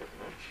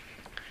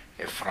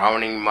 A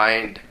frowning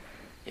mind,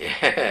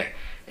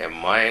 a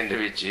mind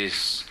which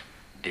is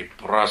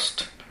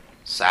depressed,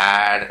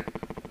 sad,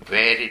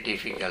 very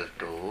difficult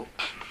to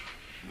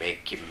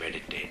make him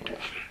meditate.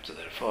 So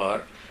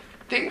therefore,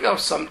 think of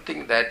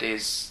something that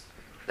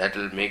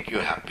will make you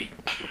happy.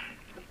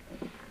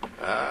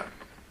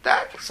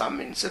 That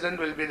some incident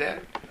will be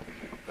there.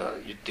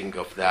 You think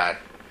of that,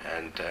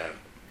 and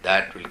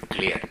that will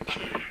clear.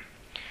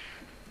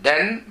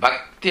 Then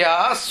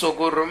Bhaktya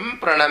Sugurum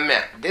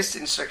Pranamya. This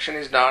instruction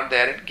is not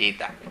there in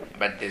Gita,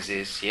 but this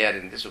is here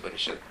in this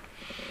Upanishad.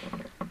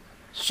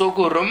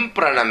 Sugurum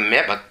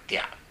Pranamya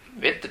Bhaktya.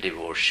 With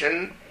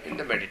devotion in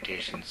the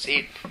meditation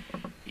seat,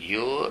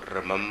 you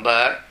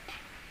remember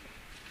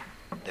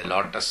the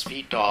lotus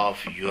feet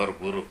of your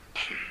Guru.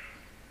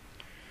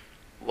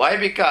 Why?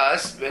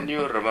 Because when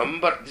you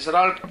remember, these are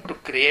all to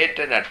create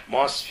an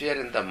atmosphere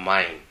in the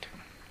mind.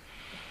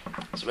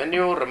 So when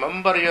you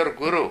remember your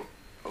Guru,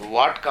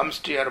 what comes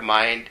to your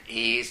mind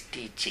is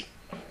teaching.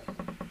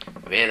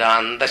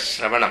 Vedanta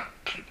Shravanam.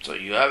 So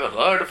you have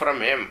heard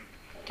from him.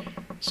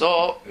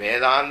 So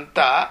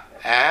Vedanta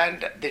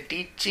and the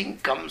teaching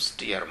comes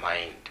to your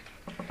mind,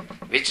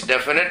 which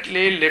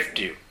definitely lift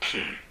you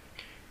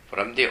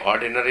from the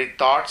ordinary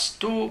thoughts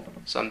to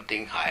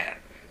something higher.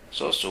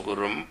 So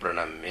Sugurum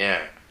Pranamya.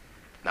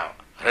 Now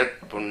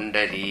Hrit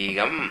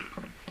Pundarigam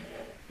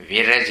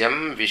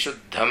Virajam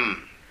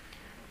Vishuddham.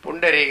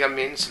 Pundarigam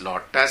means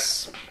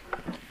lotus.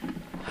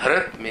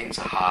 Hrit means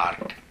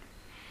heart.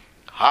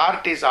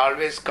 Heart is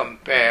always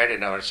compared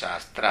in our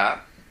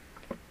Shastra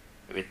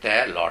with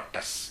a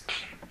lotus.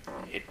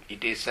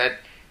 It is said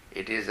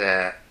it is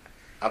a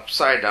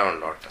upside down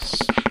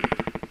lotus.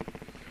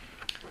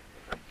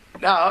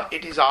 Now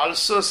it is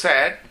also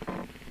said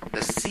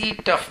the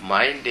seat of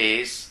mind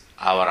is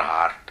our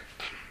heart,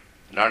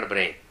 not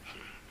brain.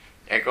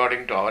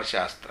 According to our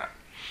Shastra,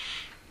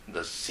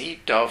 the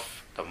seat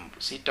of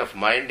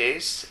mind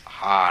is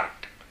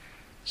heart.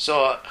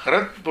 So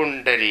Hrit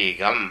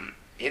Pundarikam,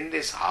 in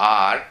this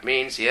heart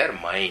means here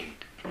mind.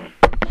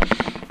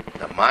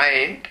 The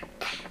mind,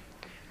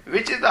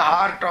 which is the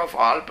heart of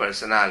all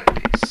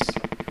personalities.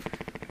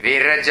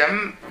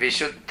 Virajam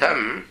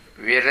Vishuddham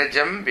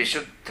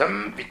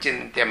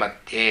Vichintya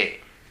Madhye.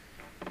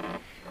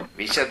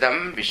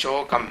 Vishadam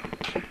Vishokam.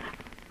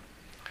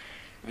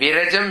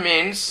 Virajam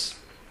means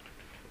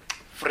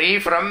free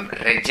from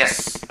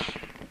rajas.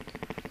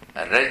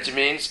 Raj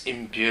means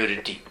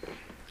impurity,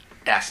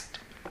 dust.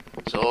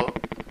 So,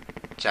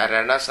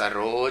 Charana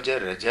Saroja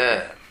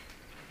Raja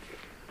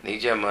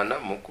Nijamana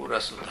Mukura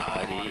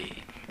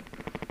Sudhari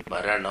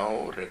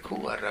Maranau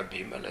Rekhuvara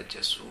Bhimala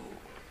Jasu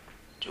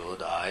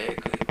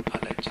Jodayak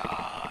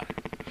Palachar.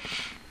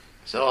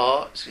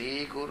 So,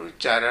 Sri Guru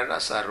Charana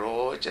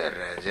Saroja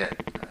Raja.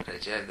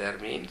 Raja there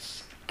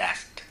means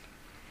dust.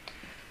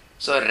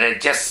 So,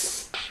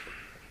 Rajas.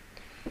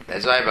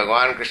 That's why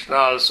Bhagavan Krishna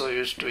also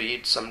used to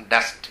eat some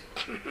dust.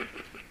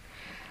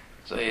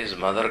 So his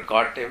mother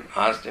caught him,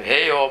 asked him,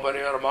 "Hey, open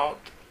your mouth."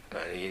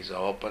 And he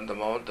opened the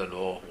mouth, the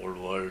whole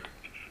world.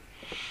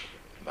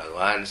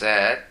 Bhagavan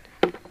said,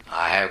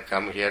 "I have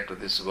come here to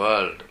this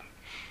world.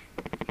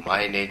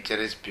 My nature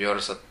is pure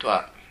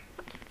sattva.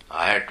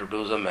 I had to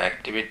do some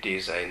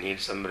activities. I need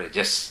some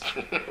rajas.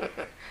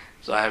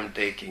 So I am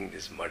taking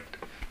this mud."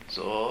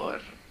 So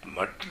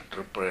mud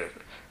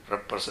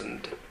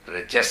represent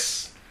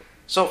rajas.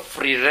 So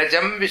free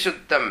rajam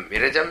vishuddham.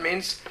 Virajam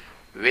means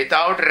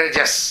without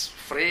rajas,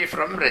 free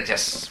from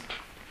rajas.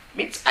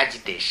 Means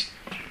agitation.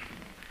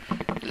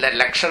 The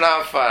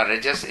lakshana of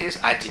rajas is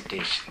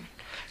agitation.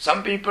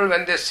 Some people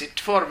when they sit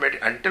for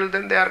meditation, until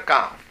then they are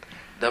calm.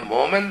 The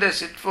moment they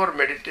sit for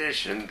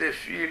meditation, they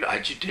feel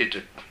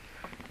agitated.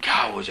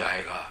 Kya ho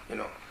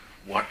jayega?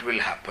 What will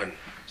happen?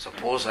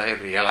 Suppose I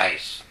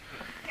realize.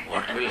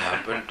 What will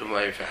happen to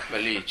my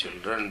family,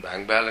 children,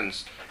 bank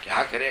balance?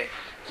 Kya kare?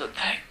 So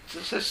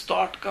this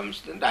thought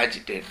comes and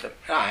agitates them.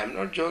 I am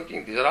not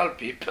joking. These are all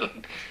people.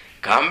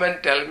 Come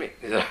and tell me.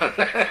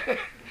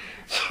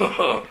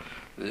 So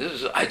this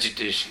is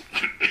agitation.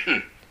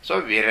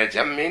 So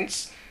virajam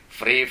means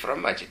free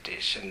from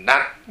agitation.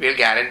 We'll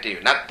guarantee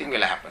you, nothing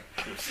will happen.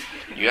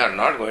 You are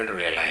not going to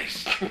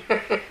realize.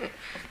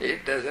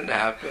 It doesn't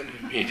happen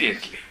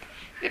immediately.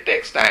 It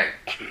takes time.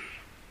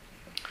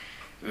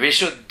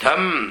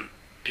 Vishuddham,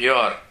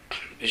 pure.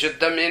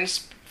 Vishuddham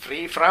means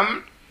free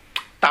from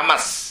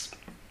tamas.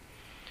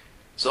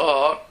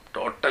 So,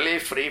 totally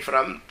free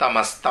from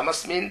tamas.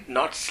 Tamas means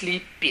not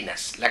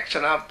sleepiness.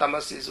 Lakshana of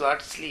tamas is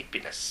what?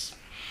 Sleepiness.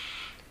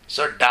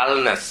 So,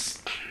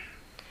 dullness.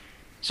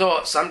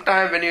 So,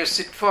 sometimes when you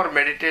sit for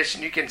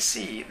meditation, you can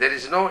see there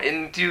is no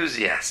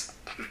enthusiasm.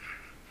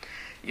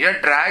 You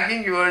are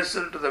dragging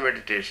yourself to the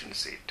meditation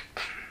seat.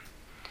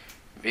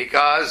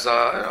 Because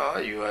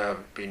you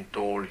have been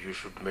told you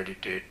should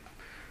meditate.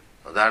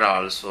 That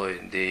also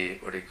in the,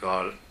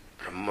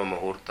 Brahma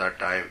Muhurta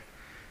time,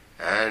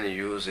 and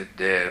you sit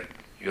there,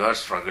 you are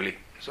struggling.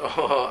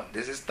 So,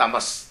 this is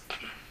tamas.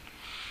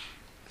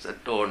 So,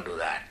 don't do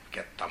that.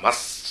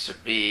 Tamas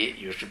should be,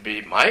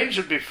 mind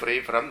should be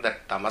free from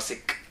that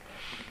tamasic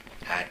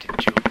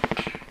attitude.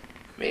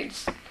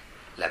 Means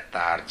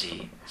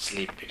lethargy,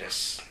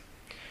 sleepiness.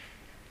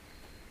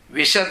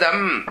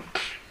 Vishadam.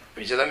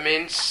 Vishadam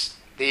means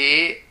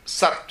the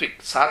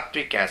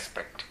sattvic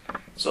aspect.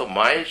 So,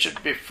 mind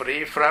should be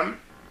free from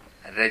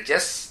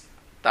rajas,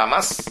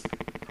 tamas,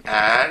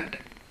 and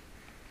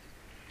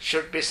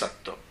should be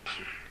sattva.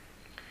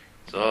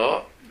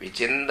 So,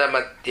 vichinda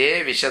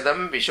madhye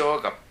vishadam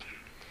vishokam.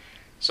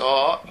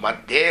 So,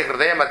 madhye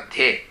hridaya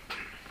madhye,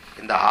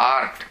 in the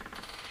heart,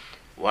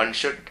 one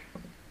should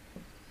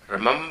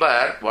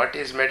remember what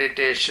is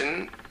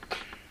meditation.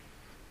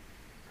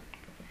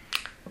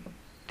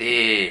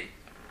 The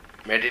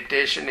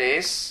meditation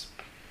is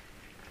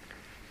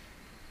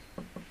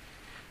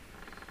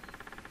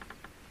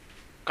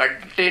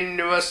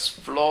continuous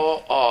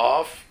flow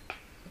of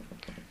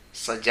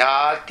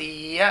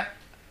sajatiya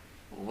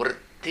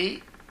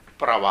vritti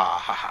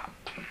pravaha.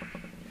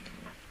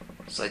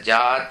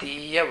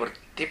 Sajatiya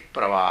vritti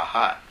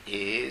pravaha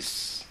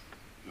is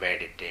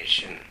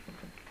meditation.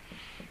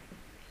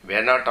 We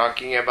are not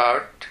talking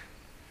about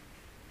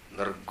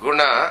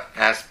nirguna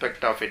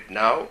aspect of it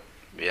now.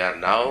 We are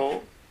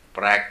now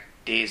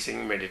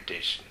practicing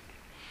meditation.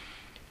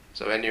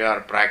 So when you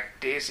are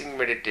practicing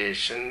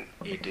meditation,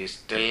 it is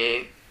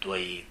still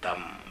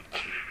Dvaitam.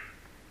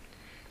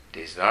 It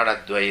is not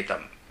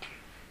Advaitam.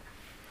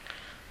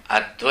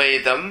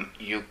 Advaitam,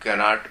 you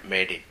cannot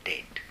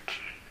meditate.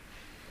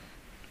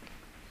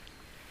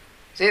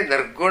 See,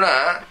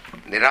 Nirguna,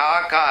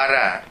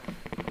 Nirakara,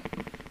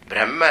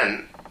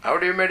 Brahman, how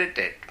do you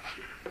meditate?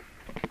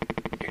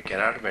 You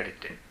cannot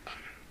meditate.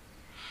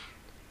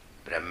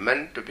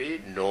 Brahman to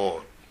be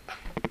known.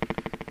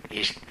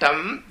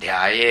 Ishtam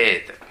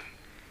dhyayet.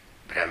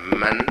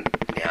 Brahman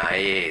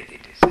nyayet,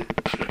 it is.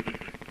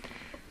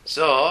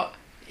 So,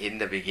 in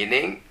the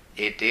beginning,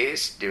 it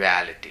is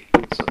duality.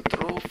 So,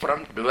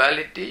 from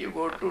duality you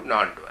go to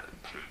non-dual.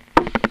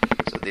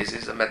 So, this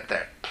is a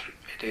method.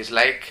 It is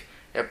like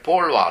a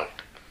pole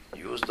vault.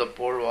 Use the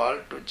pole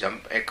vault to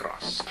jump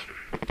across.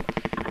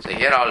 So,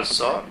 here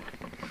also,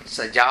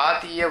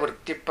 sajatiya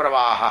vritti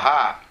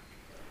pravaha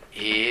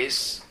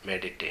is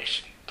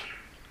meditation.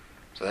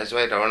 So, that's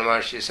why Ramana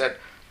Maharshi said,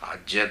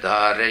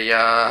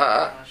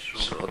 Ajyadharaya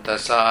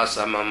shrotasa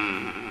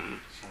samam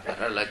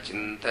virala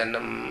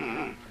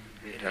chintanam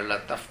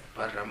viralatah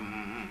param.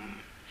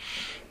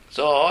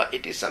 So,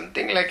 it is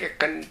something like a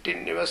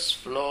continuous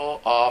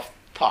flow of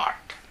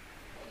thought.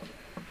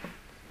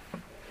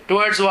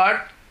 Towards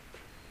what?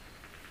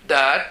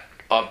 That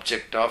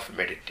object of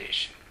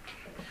meditation.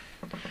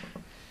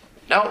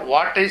 Now,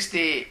 what is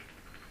the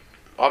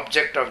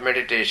object of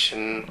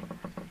meditation?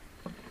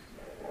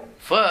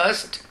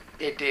 First,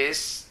 it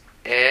is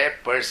a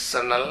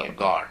personal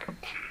God.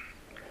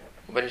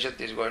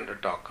 Upanishad is going to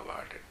talk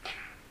about it.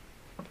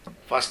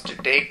 First,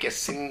 take a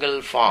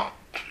single form.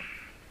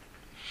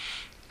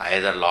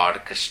 Either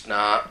Lord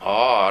Krishna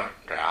or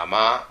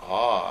Rama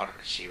or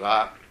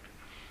Shiva.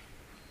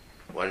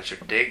 One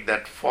should take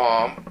that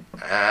form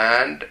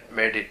and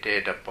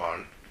meditate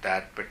upon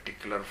that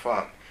particular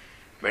form.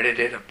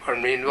 Meditate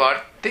upon means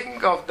what?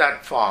 Think of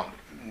that form.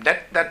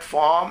 Let that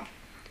form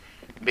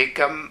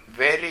become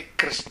very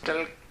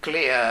crystal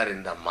clear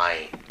in the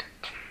mind.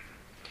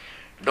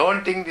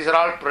 Don't think these are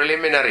all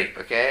preliminary,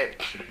 okay?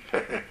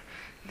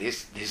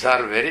 These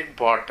are very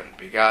important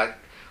because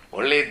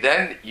only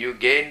then you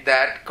gain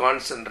that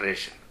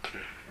concentration.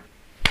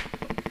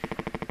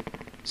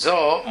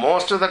 So,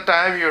 most of the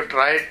time you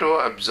try to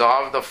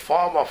absorb the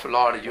form of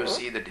Lord, you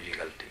see the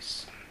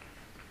difficulties.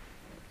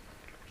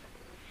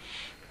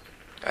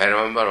 I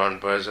remember one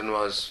person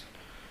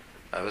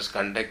I was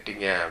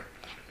conducting a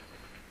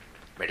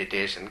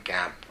meditation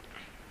camp.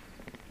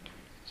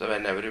 So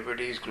when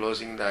everybody is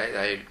closing the eyes,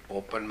 I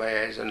open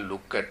my eyes and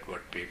look at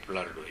what people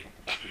are doing.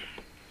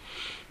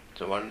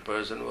 So one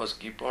person was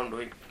keep on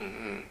doing.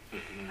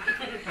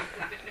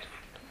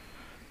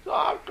 So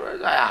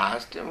afterwards I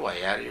asked him,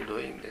 why are you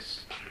doing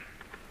this?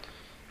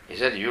 He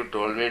said, you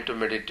told me to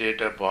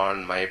meditate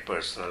upon my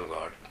personal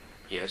God.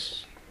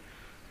 Yes.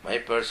 My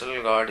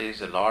personal God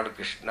is Lord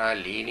Krishna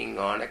leaning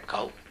on a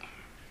cow.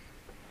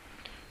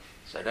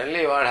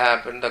 Suddenly what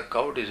happened? The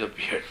cow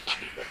disappeared.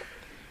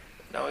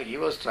 Now he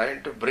was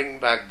trying to bring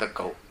back the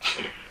cow.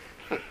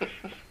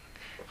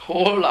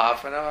 Whole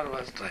half an hour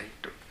was trying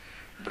to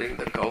bring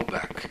the cow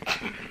back.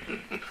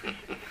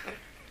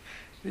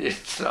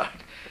 It's not.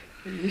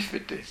 If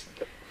it is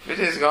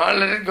gone,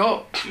 let it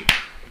go.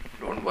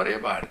 Don't worry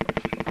about it.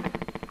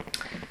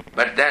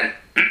 But then,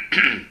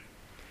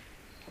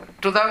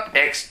 to the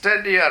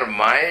extent your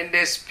mind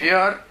is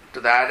pure, to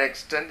that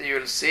extent you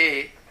will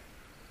see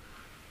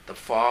the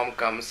form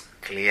comes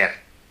clear,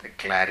 the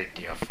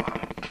clarity of form.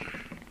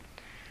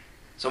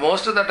 So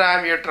most of the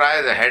time you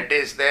try, the head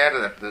is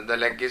there, the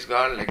leg is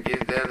gone, leg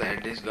is there, the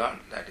head is gone.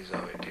 That is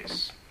how it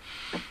is.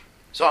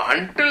 So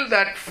until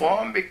that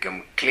form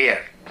becomes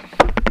clear,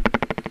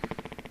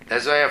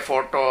 that's why a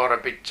photo or a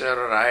picture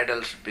or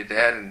idol should be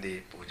there in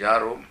the puja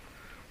room.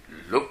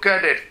 Look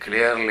at it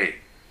clearly,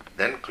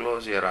 then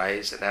close your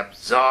eyes and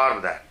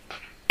absorb that.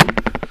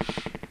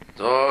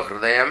 So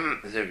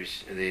Hridayam is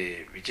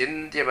the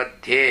Vichintya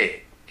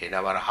Madhye. In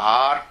our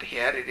heart,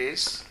 here it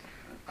is,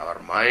 our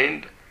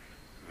mind,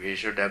 we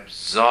should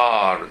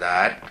absorb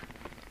that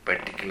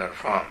particular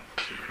form.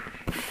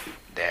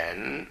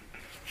 Then,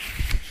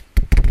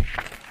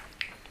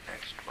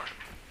 next one.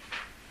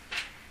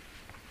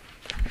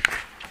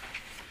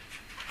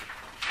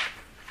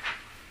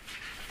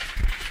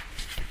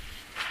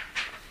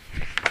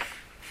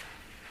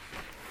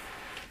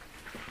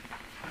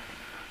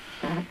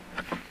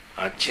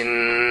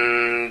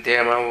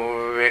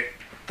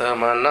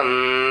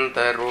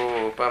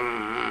 Achintyamayaktamanantarupam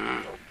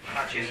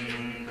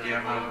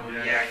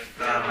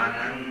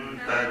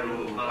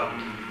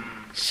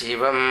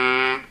Shivam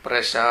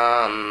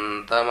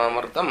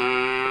prashantamamritam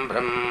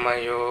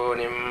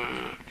brahmayonim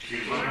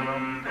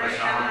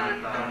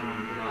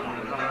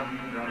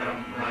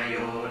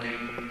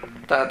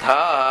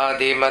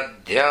Tathadi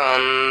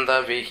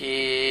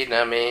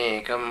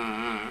madhyantavihinamekam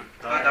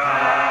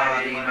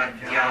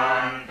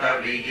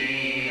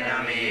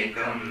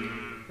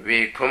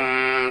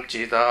Vikhum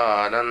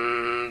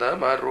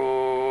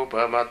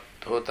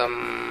chidanandamarupamaddhutam.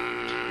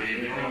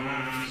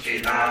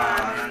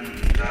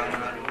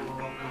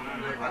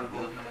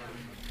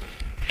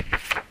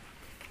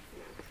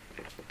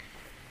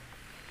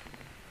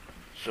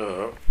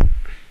 So,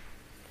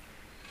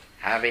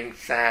 having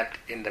sat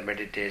in the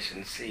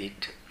meditation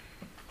seat,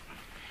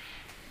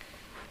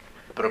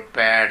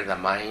 prepared the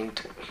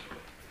mind,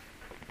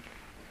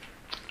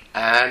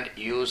 and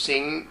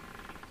using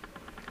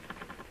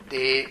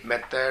the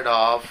method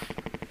of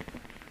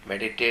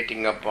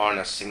meditating upon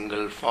a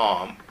single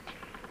form.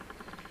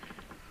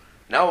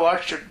 Now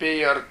what should be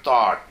your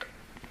thought?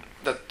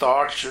 The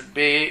thought should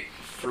be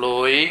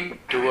flowing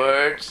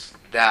towards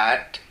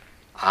that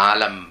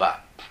alamba,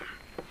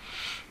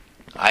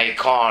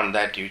 icon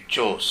that you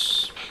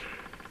chose.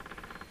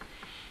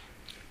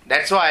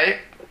 That's why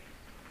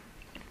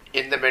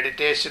in the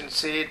meditation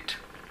seat,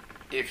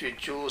 if you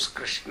choose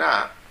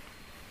Krishna,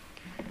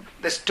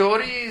 the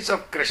stories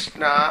of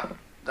Krishna,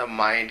 the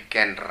mind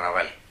can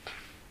revel.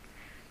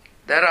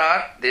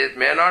 There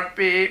may not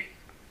be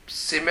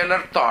similar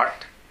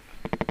thought,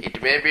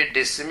 it may be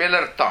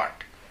dissimilar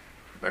thought,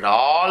 but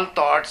all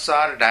thoughts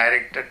are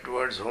directed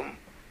towards whom?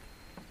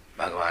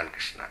 Bhagavan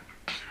Krishna.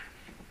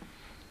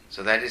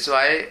 So that is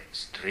why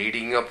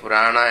reading a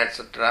Purana,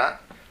 etc.,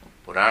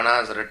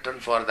 Purana is written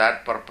for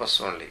that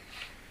purpose only.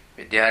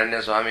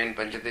 Vidyaranya Swami in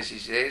Panchadashi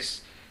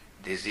says,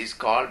 this is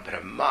called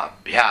Brahma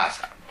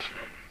Abhyasa.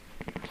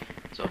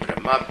 So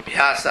Brahma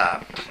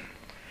Abhyasa,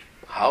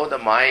 how the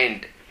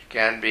mind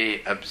can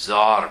be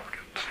absorbed.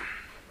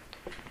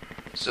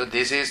 So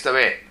this is the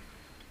way.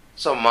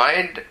 So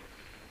mind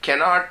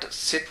cannot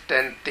sit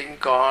and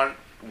think on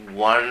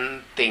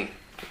one thing.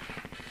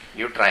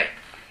 You try.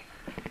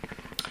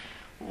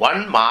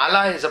 One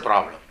mala is a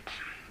problem,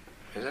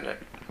 isn't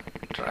it?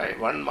 Try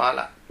one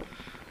mala.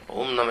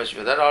 Om Namah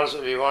Shivaya. That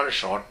also we want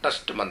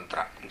shortest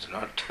mantra. It's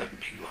not a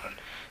big one.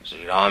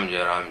 Sri Ram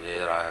Jai Ram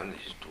Jai Ram.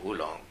 This is too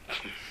long.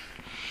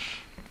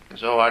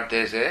 So what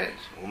they say is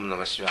Om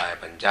Namah Shivaya.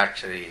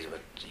 Panchakshari is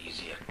much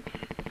easier.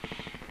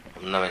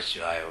 Om Namah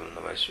Shivaya, Om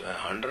Namah Shivaya.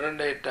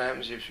 108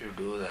 times if you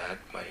do that,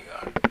 my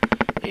God.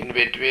 In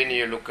between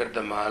you look at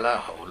the mala,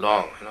 how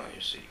long,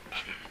 you see.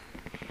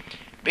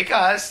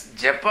 Because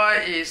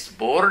japa is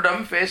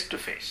boredom face to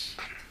face.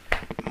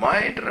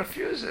 Mind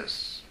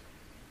refuses.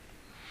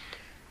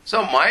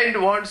 So mind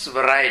wants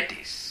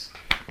varieties.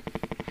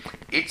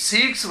 It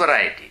seeks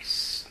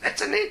varieties.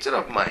 That's the nature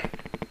of mind.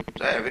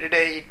 So every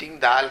day eating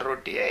dal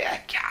roti,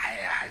 kya hai,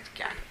 aaj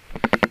kya?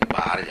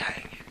 Bahar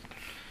jayenge.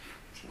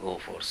 Go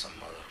for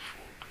some other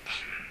food.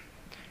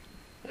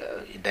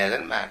 It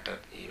doesn't matter,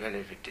 even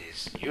if it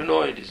is. You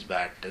know it is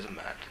bad, doesn't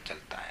matter.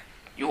 Chalta hai.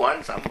 You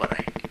want some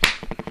variety.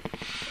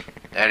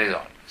 That is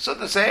all. So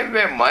the same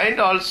way,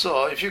 mind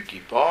also, if you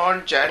keep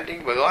on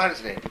chanting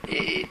Bhagavan's name,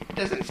 it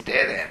doesn't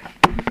stay there.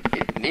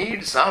 It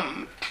needs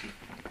some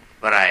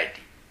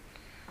variety.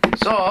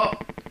 So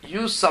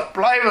you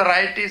supply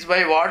varieties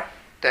by what?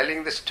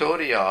 Telling the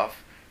story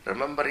of,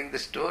 remembering the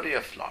story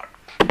of Lord.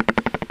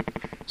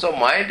 So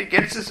mind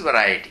gets its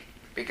variety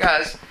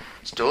because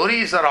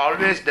stories are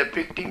always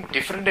depicting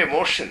different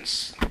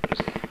emotions.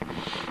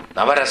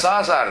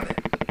 Navarasas are there.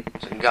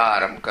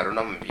 Sringaram,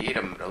 Karunam,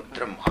 Veeram,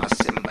 Raudram,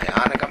 Hasyam,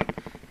 Bhayanakam,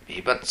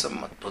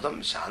 Vibhatsam,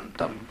 Adbhutam,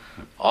 Shantam.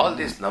 All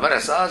these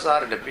Navarasas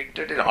are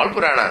depicted in all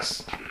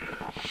Puranas.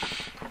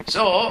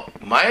 So,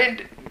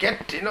 mind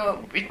get,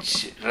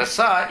 which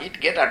rasa it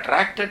get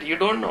attracted, you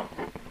don't know.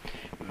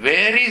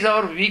 Where is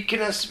our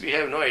weakness? We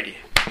have no idea.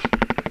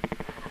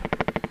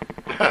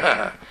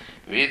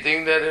 We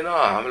think that,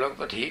 hum log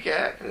to theek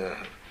hai,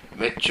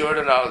 matured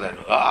and all that.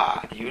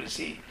 You will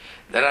see.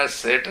 There are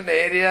certain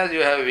areas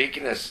you have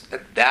weakness.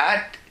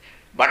 That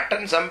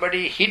button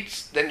somebody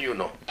hits, then you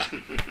know.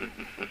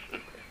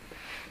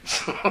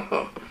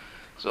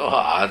 So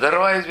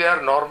otherwise we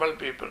are normal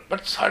people.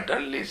 But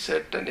suddenly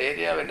certain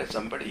area when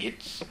somebody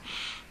hits,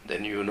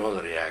 then you know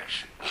the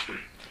reaction.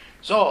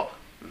 So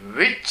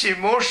which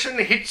emotion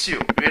hits you?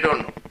 We don't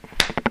know.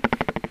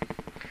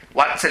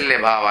 Vatsalya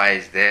bhava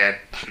is there.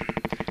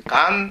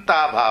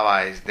 Kanta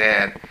bhava is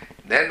there.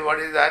 Then what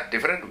is that?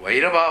 Different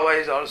Vaira bhava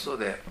is also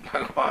there.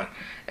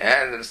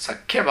 And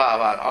Sakhya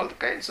bhava, all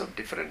kinds of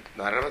different.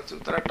 Narava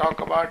Sutra talk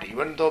about,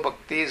 even though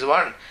bhakti is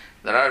one,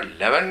 there are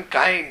 11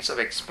 kinds of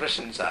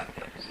expressions are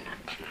there.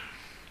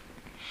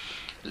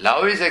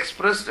 Love is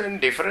expressed in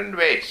different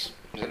ways,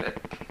 isn't it?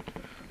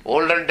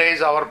 Olden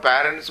days our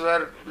parents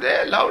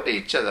they loved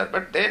each other,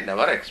 but they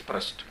never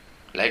expressed.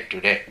 Like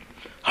today,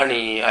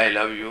 honey, I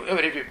love you.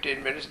 Every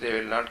 15 minutes they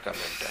will not come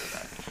and tell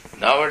that.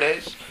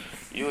 Nowadays,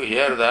 you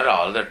hear that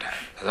all the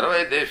time.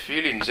 Otherwise they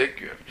feel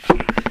insecure.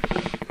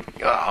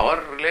 Our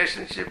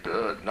relationship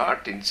is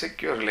not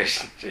insecure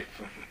relationship.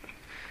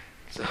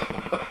 So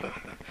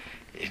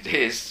it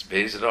is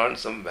based on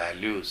some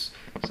values.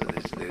 So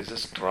there is a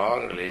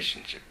strong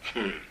relationship.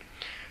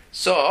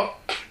 So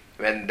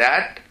when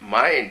that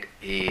mind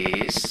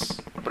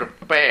is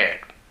prepared,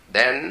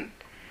 then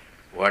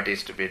what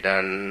is to be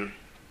done?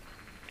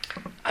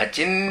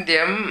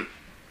 Achintyam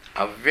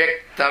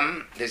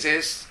avyaktam. This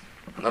is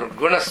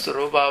Nirguna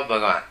Swarupa of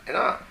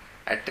Bhagavan.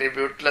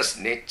 Attributeless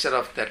nature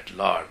of that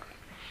Lord.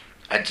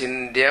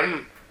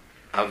 Achintyam,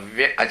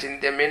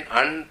 Achintyam means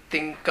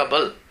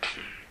unthinkable.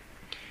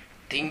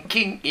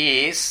 Thinking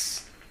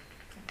is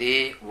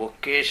the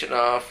vocation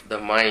of the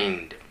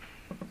mind.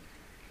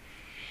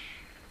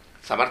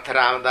 Samartha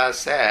Ramadas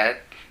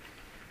said,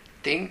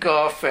 think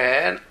of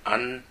an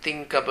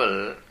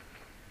unthinkable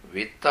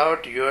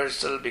without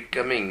yourself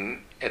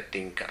becoming a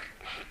thinker.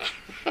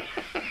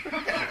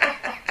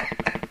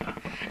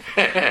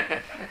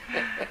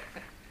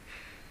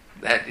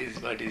 That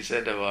is what he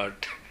said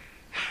about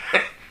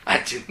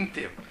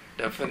Achintyam.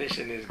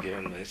 Definition is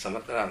given by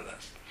Samartha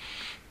Das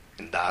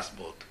in Das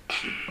Bodh.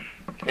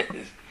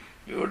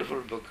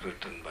 Beautiful book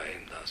written by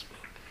Das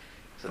Bodh.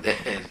 So there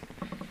is,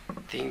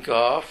 think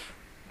of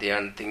the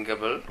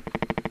unthinkable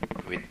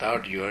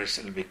without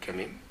yourself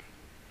becoming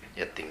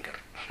a thinker.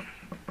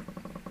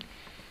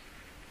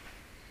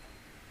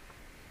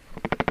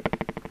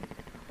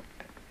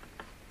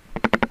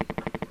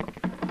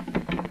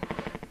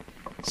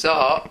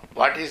 So,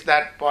 what is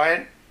that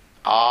point?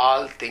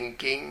 All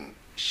thinking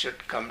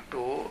should come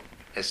to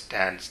a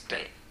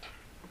standstill.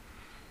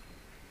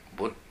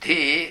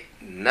 Buddhi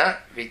na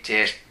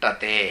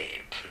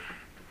vicheshtate.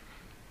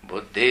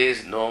 Buddhi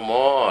is no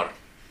more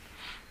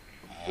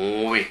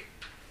moving.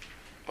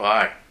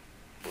 What?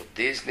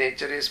 Buddhi's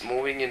nature is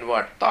moving in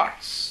what?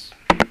 Thoughts.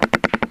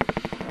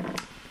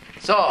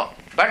 So,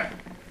 but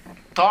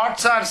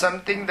thoughts are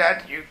something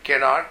that you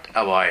cannot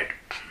avoid.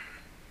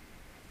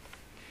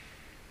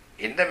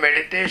 In the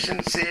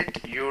meditation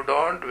seat, you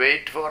don't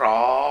wait for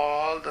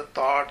all the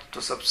thoughts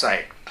to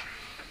subside.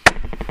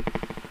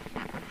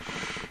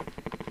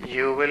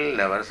 You will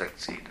never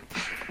succeed.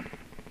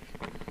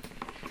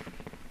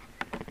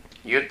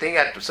 You think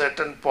at a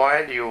certain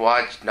point you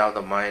watch, now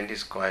the mind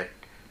is quiet.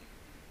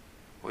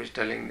 Who is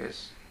telling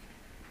this?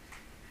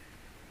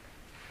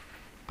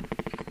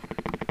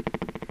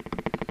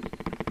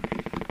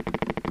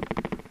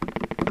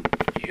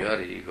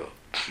 Your ego.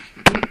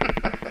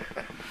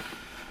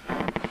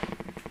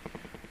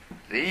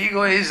 The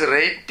ego is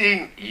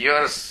rating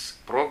your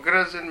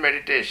progress in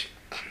meditation.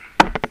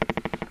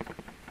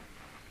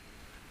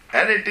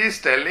 And it is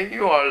telling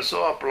you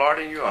also,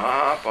 applauding you,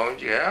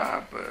 पहुंच गया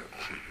आप.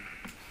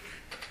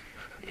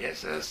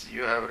 Yes, yes,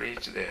 you have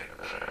reached there.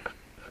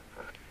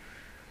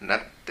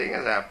 Nothing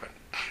has happened.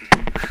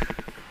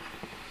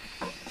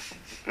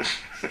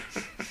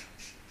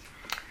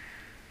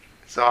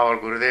 So our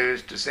Gurudev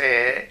used to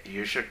say,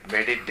 you should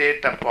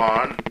meditate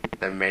upon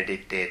the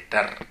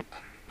meditator.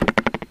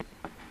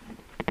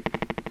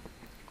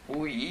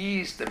 Who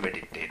is the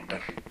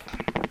meditator?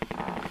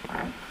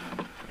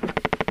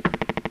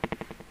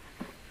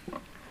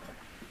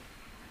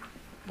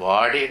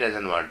 Body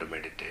doesn't want to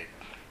meditate.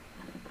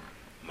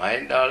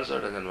 Mind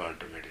also doesn't want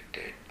to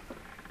meditate.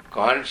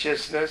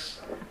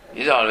 Consciousness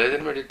is always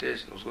in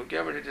meditation. उसको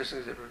क्या meditation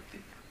की जरूरत थी?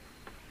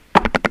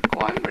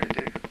 कौन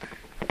meditate करता है?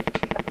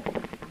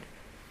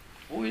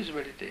 Who is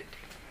meditating?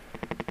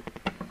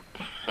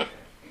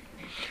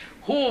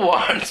 Who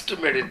wants to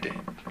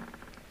meditate?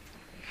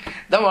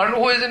 The one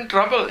who is in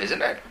trouble,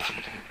 isn't it?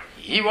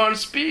 He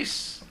wants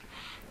peace.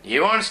 He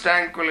wants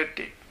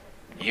tranquility.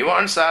 He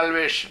wants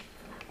salvation.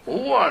 Who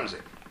wants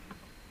it?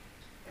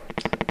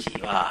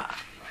 Jiva.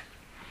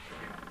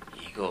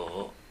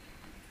 Ego.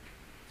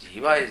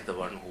 Jiva is the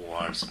one who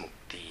wants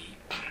mukti.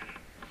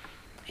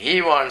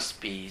 He wants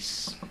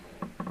peace.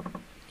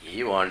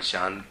 He wants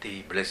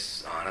shanti,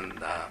 bliss,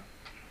 ananda.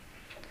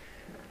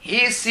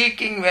 He is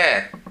seeking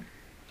where?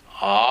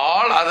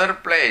 All other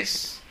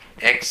place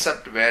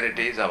except where it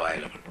is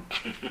available.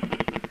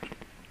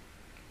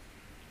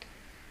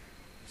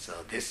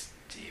 So this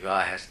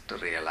jiva has to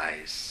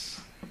realize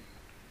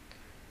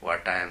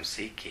what I am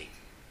seeking,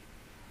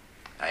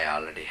 I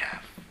already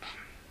have.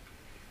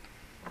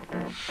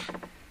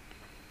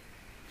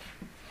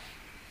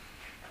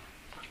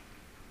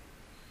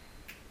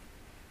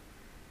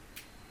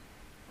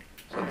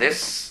 So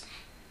this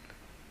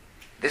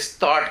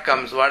thought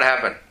comes, what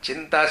happened?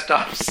 Chinta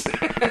stops.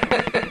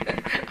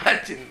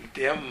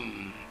 Achintyam.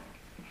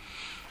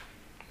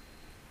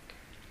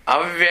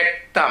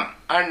 Avyaktam,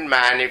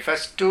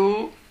 unmanifest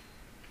to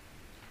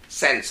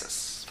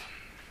senses.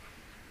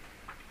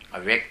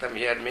 Avyaktam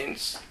here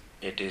means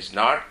it is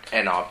not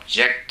an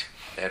object,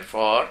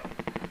 therefore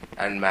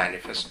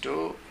unmanifest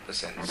to the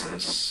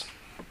senses.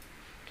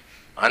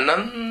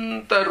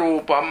 Ananta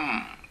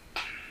Rupam.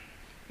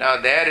 Now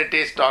there it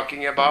is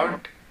talking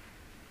about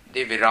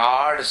the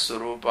Virat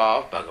Swarupa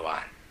of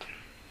Bhagavan.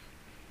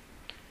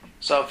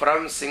 So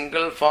from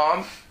single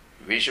form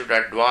we should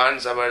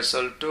advance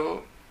ourselves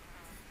to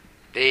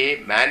the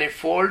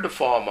manifold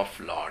form of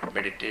Lord.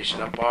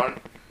 Meditation upon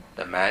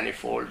the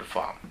manifold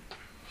form.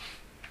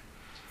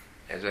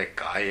 As a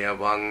Kaya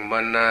Vang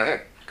Mana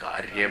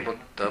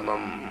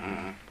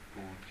Karyamuttamam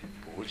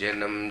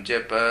Pujanam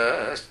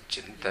Japas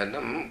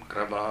Chintanam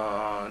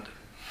Kramad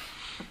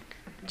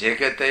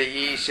Jagata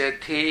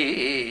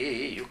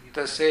Ishati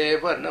Yukta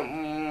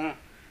Sevanam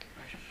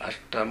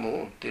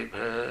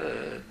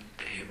Ashtamurtibha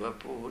Deva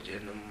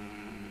Pujanam.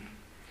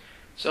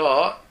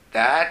 So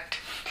that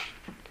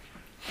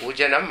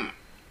Pujanam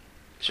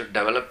should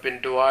develop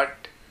into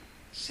what?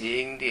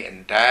 Seeing the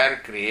entire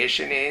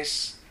creation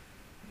is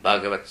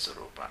Bhagavat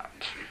Swarupa.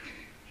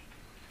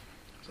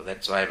 So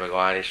that's why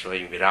Bhagavan is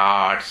showing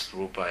Virat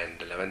Swarupa in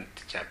the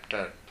 11th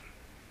chapter.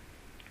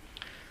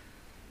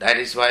 That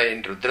is why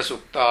in Rudra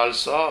Sukta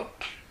also,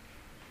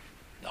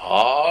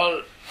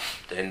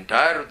 the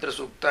entire Rudra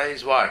Sukta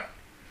is what?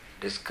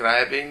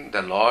 Describing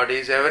the Lord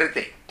is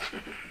everything.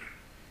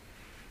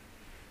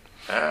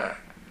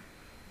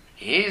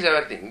 He is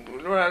everything.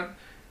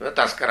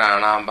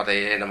 Taskarāṇāṁ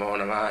pataye namo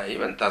namah.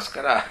 Even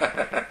Taskara,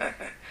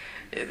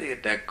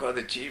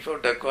 the chief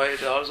of dacoit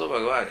is also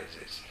Bhagavan.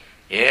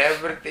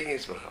 Everything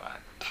is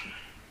Bhagavan.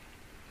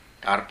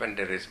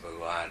 Carpenter is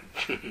Bhagavan.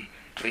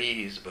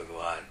 Tree is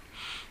Bhagavan.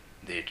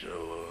 The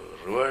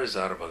rivers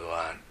are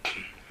Bhagavan.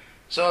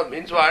 So it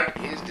means what?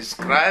 He is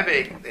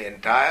describing the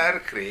entire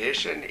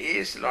creation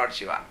is Lord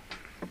Shiva.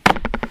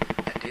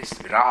 That is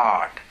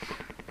Virat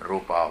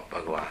Rupa of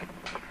Bhagavan.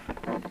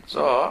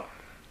 So,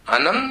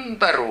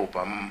 Ananta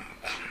Rupam.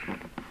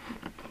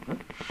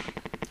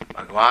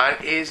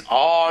 Bhagavan is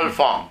all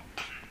form.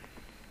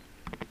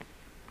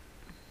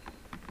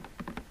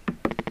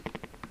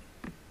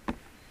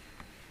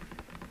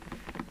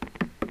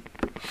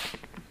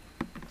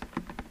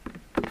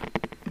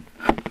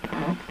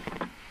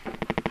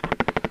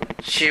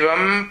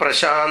 Shivam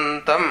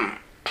Prashantam.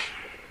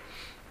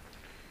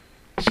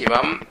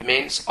 Shivam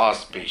means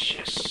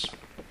auspicious.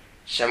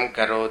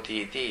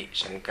 Shamkaroti iti.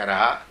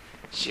 Shankara,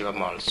 Shivam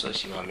also.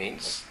 Shiva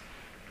means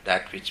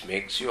that which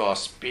makes you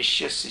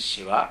auspicious is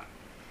Shiva.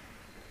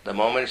 The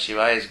moment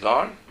Shiva is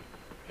gone,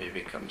 we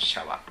become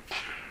Shava,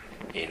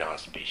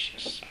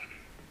 inauspicious.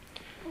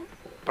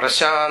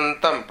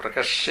 Prashantam,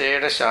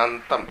 Prakasheda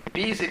Shantam,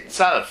 peace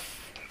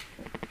itself.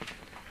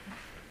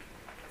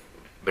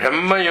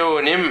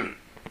 Brahmayonim.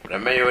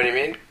 Brahmayoni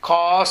means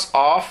cause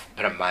of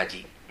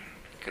Brahmaji,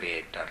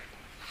 creator.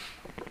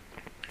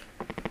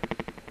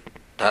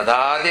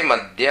 Tadadi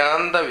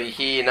Madhyanda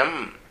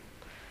Vihinam,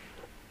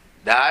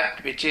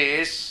 that which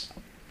is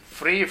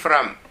free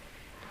from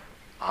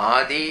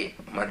Adi,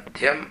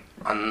 Madhyam,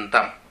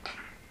 Antam,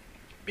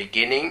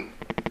 beginning,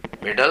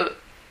 middle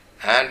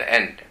and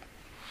end.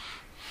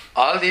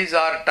 All these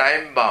are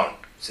time bound.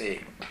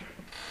 See,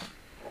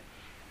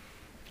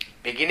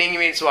 beginning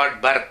means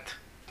what? Birth.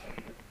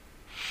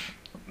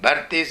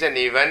 Birth is an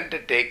event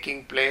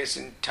taking place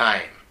in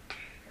time.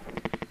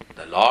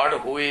 The Lord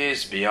who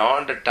is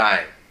beyond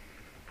time,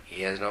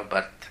 He has no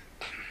birth.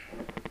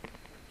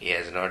 He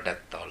has no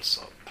death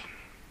also.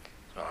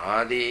 So,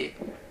 Adi,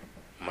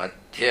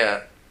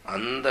 Madhya,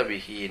 Anda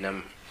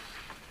Vihinam,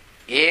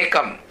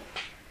 Ekam,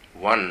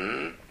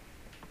 one,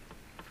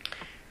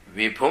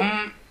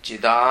 Vibhum,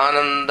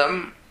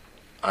 Chidanandam,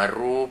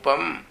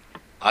 Arupam,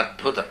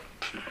 Adbhutam.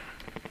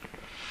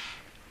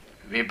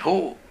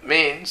 Vibhu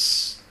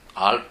means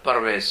all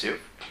pervasive.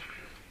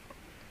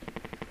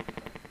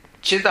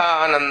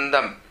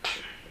 Chidanandam.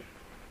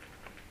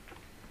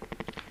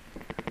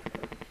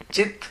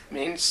 Chit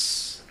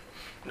means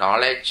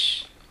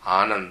knowledge,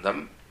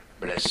 Anandam,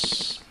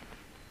 bliss.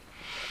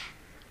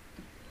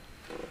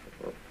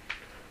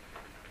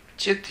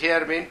 Chit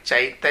here means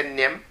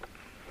Chaitanyam,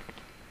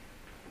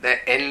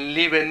 the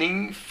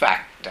enlivening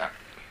factor.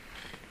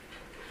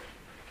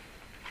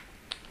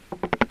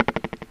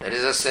 There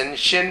is a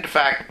sentient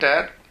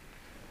factor,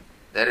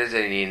 there is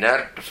an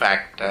inert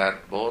factor,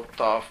 both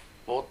of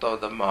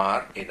them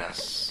are in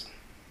us.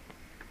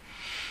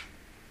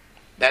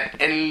 That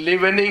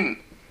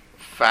enlivening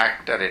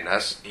factor in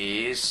us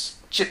is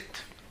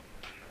Chit,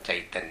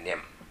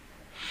 Chaitanyam.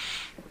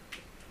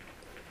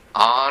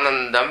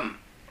 Anandam,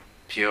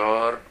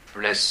 pure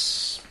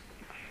bliss.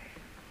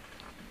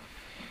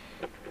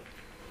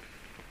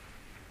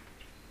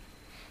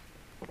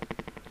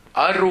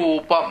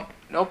 Arupam,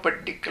 no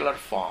particular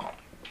form.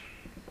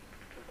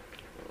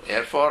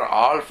 Therefore,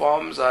 all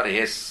forms are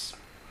His.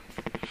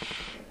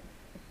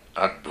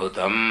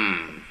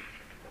 Adbhutam,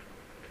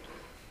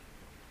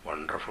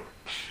 wonderful.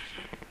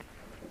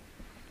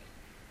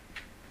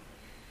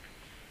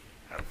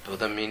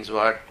 Adbhutam means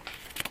what?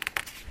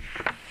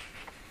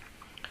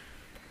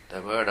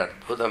 The word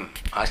Adbhutam,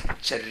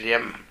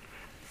 Ascharyam.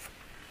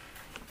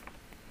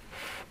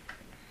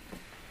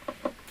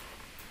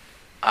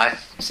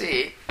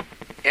 See,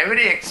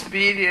 every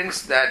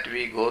experience that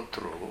we go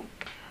through,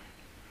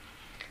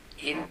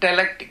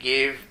 intellect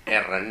gave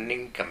a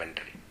running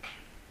commentary.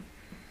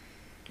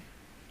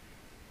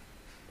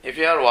 If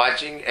you are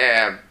watching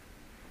a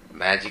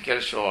magical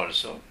show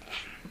also,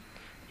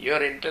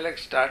 your intellect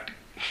start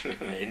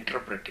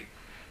interpreting.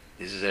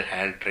 This is a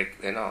hand trick,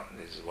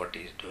 this is what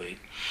he is doing.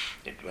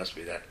 It must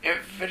be that.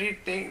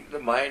 Everything the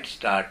mind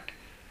start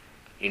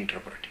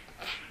interpreting.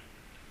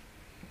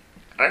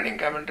 Running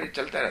commentary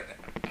chalta rehta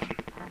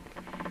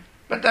hai.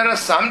 But there is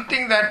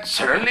something that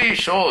suddenly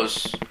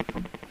shows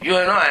you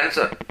have no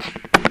answer.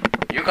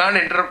 You can't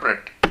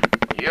interpret.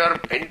 Your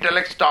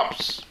intellect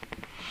stops.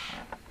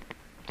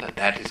 So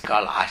that is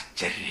called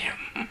Ascharyam.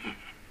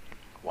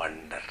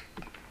 Wonder.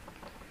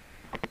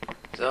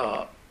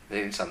 So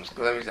in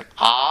Sanskritam it is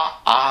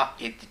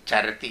iti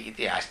charati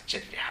iti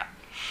ascharya.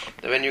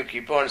 So when you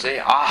keep on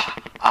saying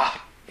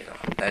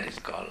that is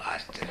called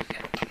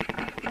Ascharya.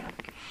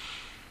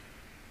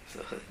 So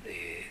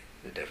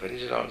the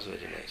definition is also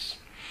very nice.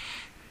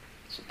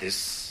 So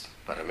this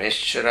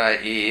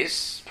Parameshwara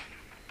is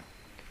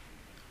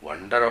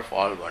wonder of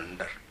all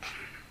wonder.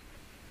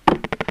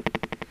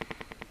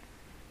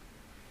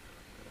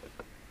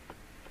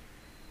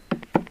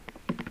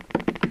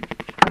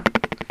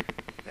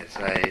 That's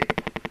why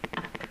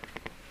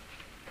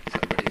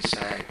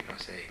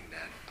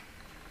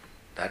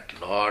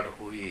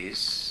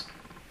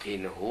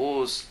in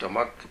whose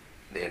stomach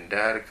the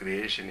entire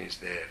creation is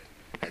there.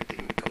 I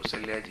think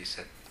Kausalya ji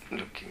said,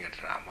 looking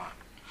at Rama.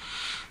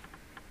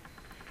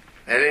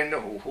 There in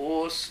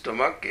whose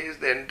stomach is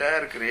the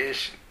entire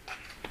creation,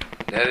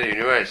 the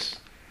universe.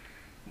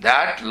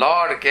 That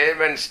Lord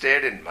came and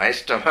stayed in my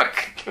stomach.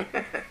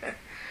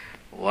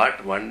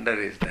 What wonder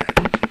is that?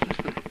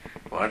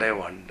 What a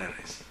wonder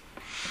is.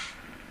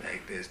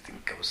 Like this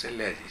thing,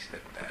 Kausalya ji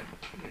said that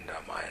in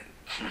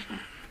Ramayana.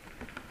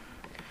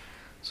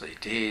 So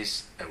it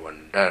is a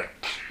wonder.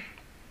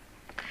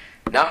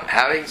 Now,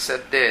 having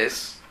said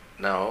this,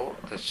 now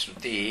the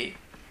Shruti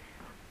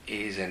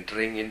is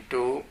entering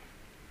into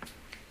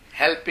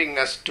helping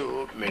us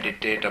to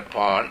meditate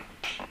upon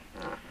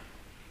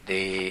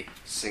the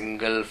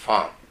single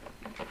form.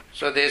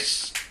 So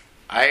this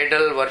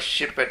idol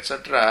worship,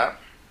 etc.,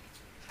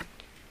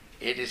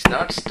 it is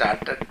not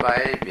started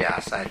by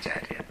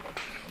Vyasacharya.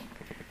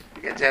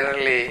 Because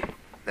generally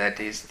that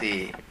is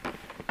the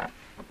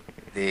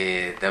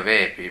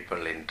way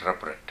people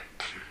interpret.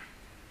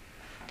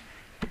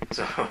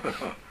 So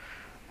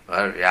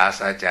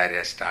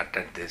Vyasacharya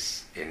started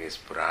this in his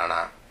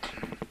Purana,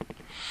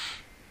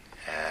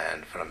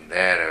 and from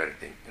there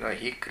everything,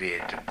 he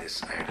created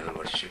this idol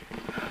worship.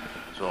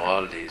 So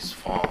all these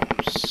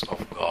forms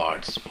of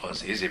gods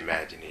was his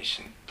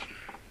imagination.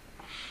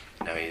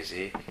 Now you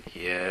see,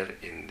 here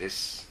in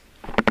this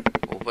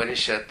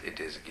Upanishad it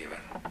is given.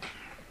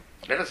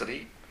 Let us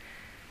read.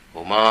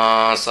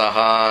 Uma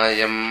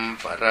Sahayam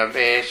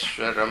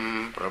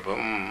Parameshwaram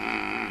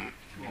Prabhum.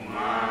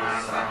 Uma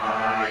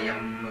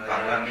Sahayam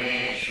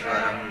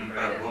Parameshwaram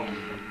Prabhum.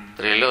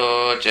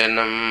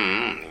 Trilochanam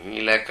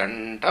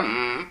Neelakantham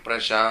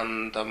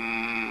Prashantam.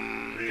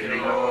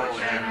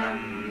 Trilochanam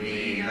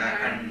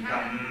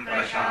Neelakantham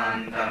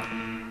Prashantam.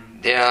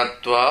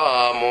 Dhyatva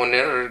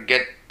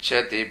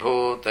Munirgacchati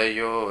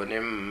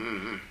Bhutayonim.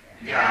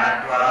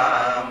 Dhyatva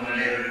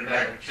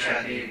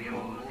Munirgacchati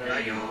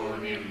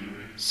Bhutayonim.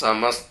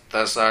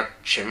 Samasta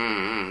Sakshim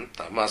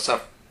Tamasah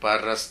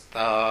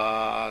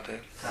Parastad.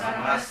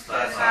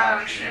 Samasta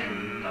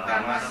Sakshim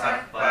Tamasah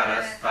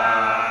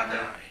Parastad.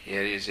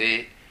 Here you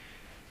see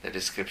the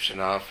description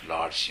of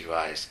Lord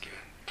Shiva is given.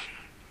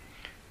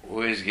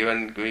 Who is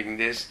giving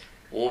this?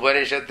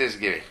 Upanishad is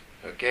giving.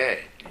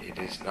 Okay? It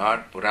is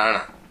not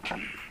Purana.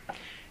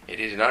 It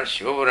is not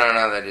Shiva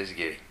Purana that is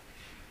giving.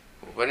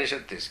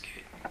 Upanishad is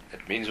giving.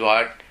 That means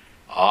what?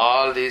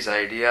 All these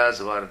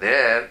ideas were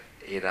there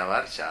in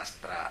our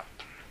Shastra,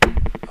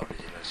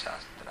 original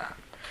Shastra.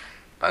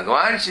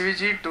 Bhagavan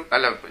Shiviji took,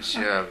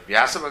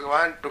 Vyasa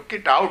Bhagavan took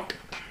it out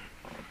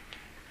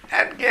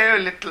and gave a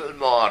little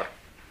more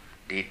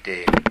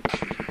detailed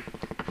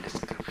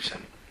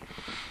description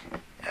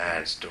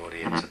and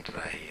story,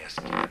 etc. he has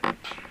given.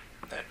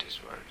 That is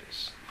what it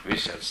is. We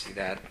shall see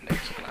that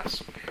next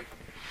class.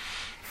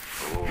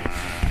 Om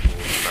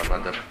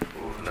Purnamada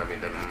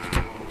Purnamidam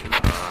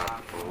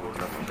Purnat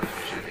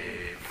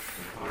Purnamudachyate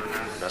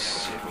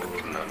Purnasya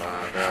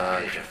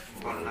Purnamadaya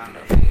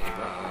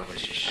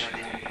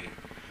Purnamevavashishyate.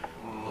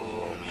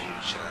 Om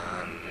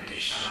Shanti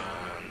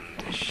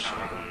Shanti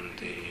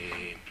Shanti.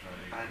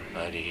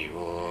 Hari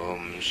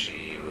Om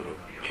Shri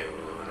Gurubhyo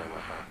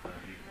Namaha.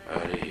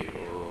 Hari Om.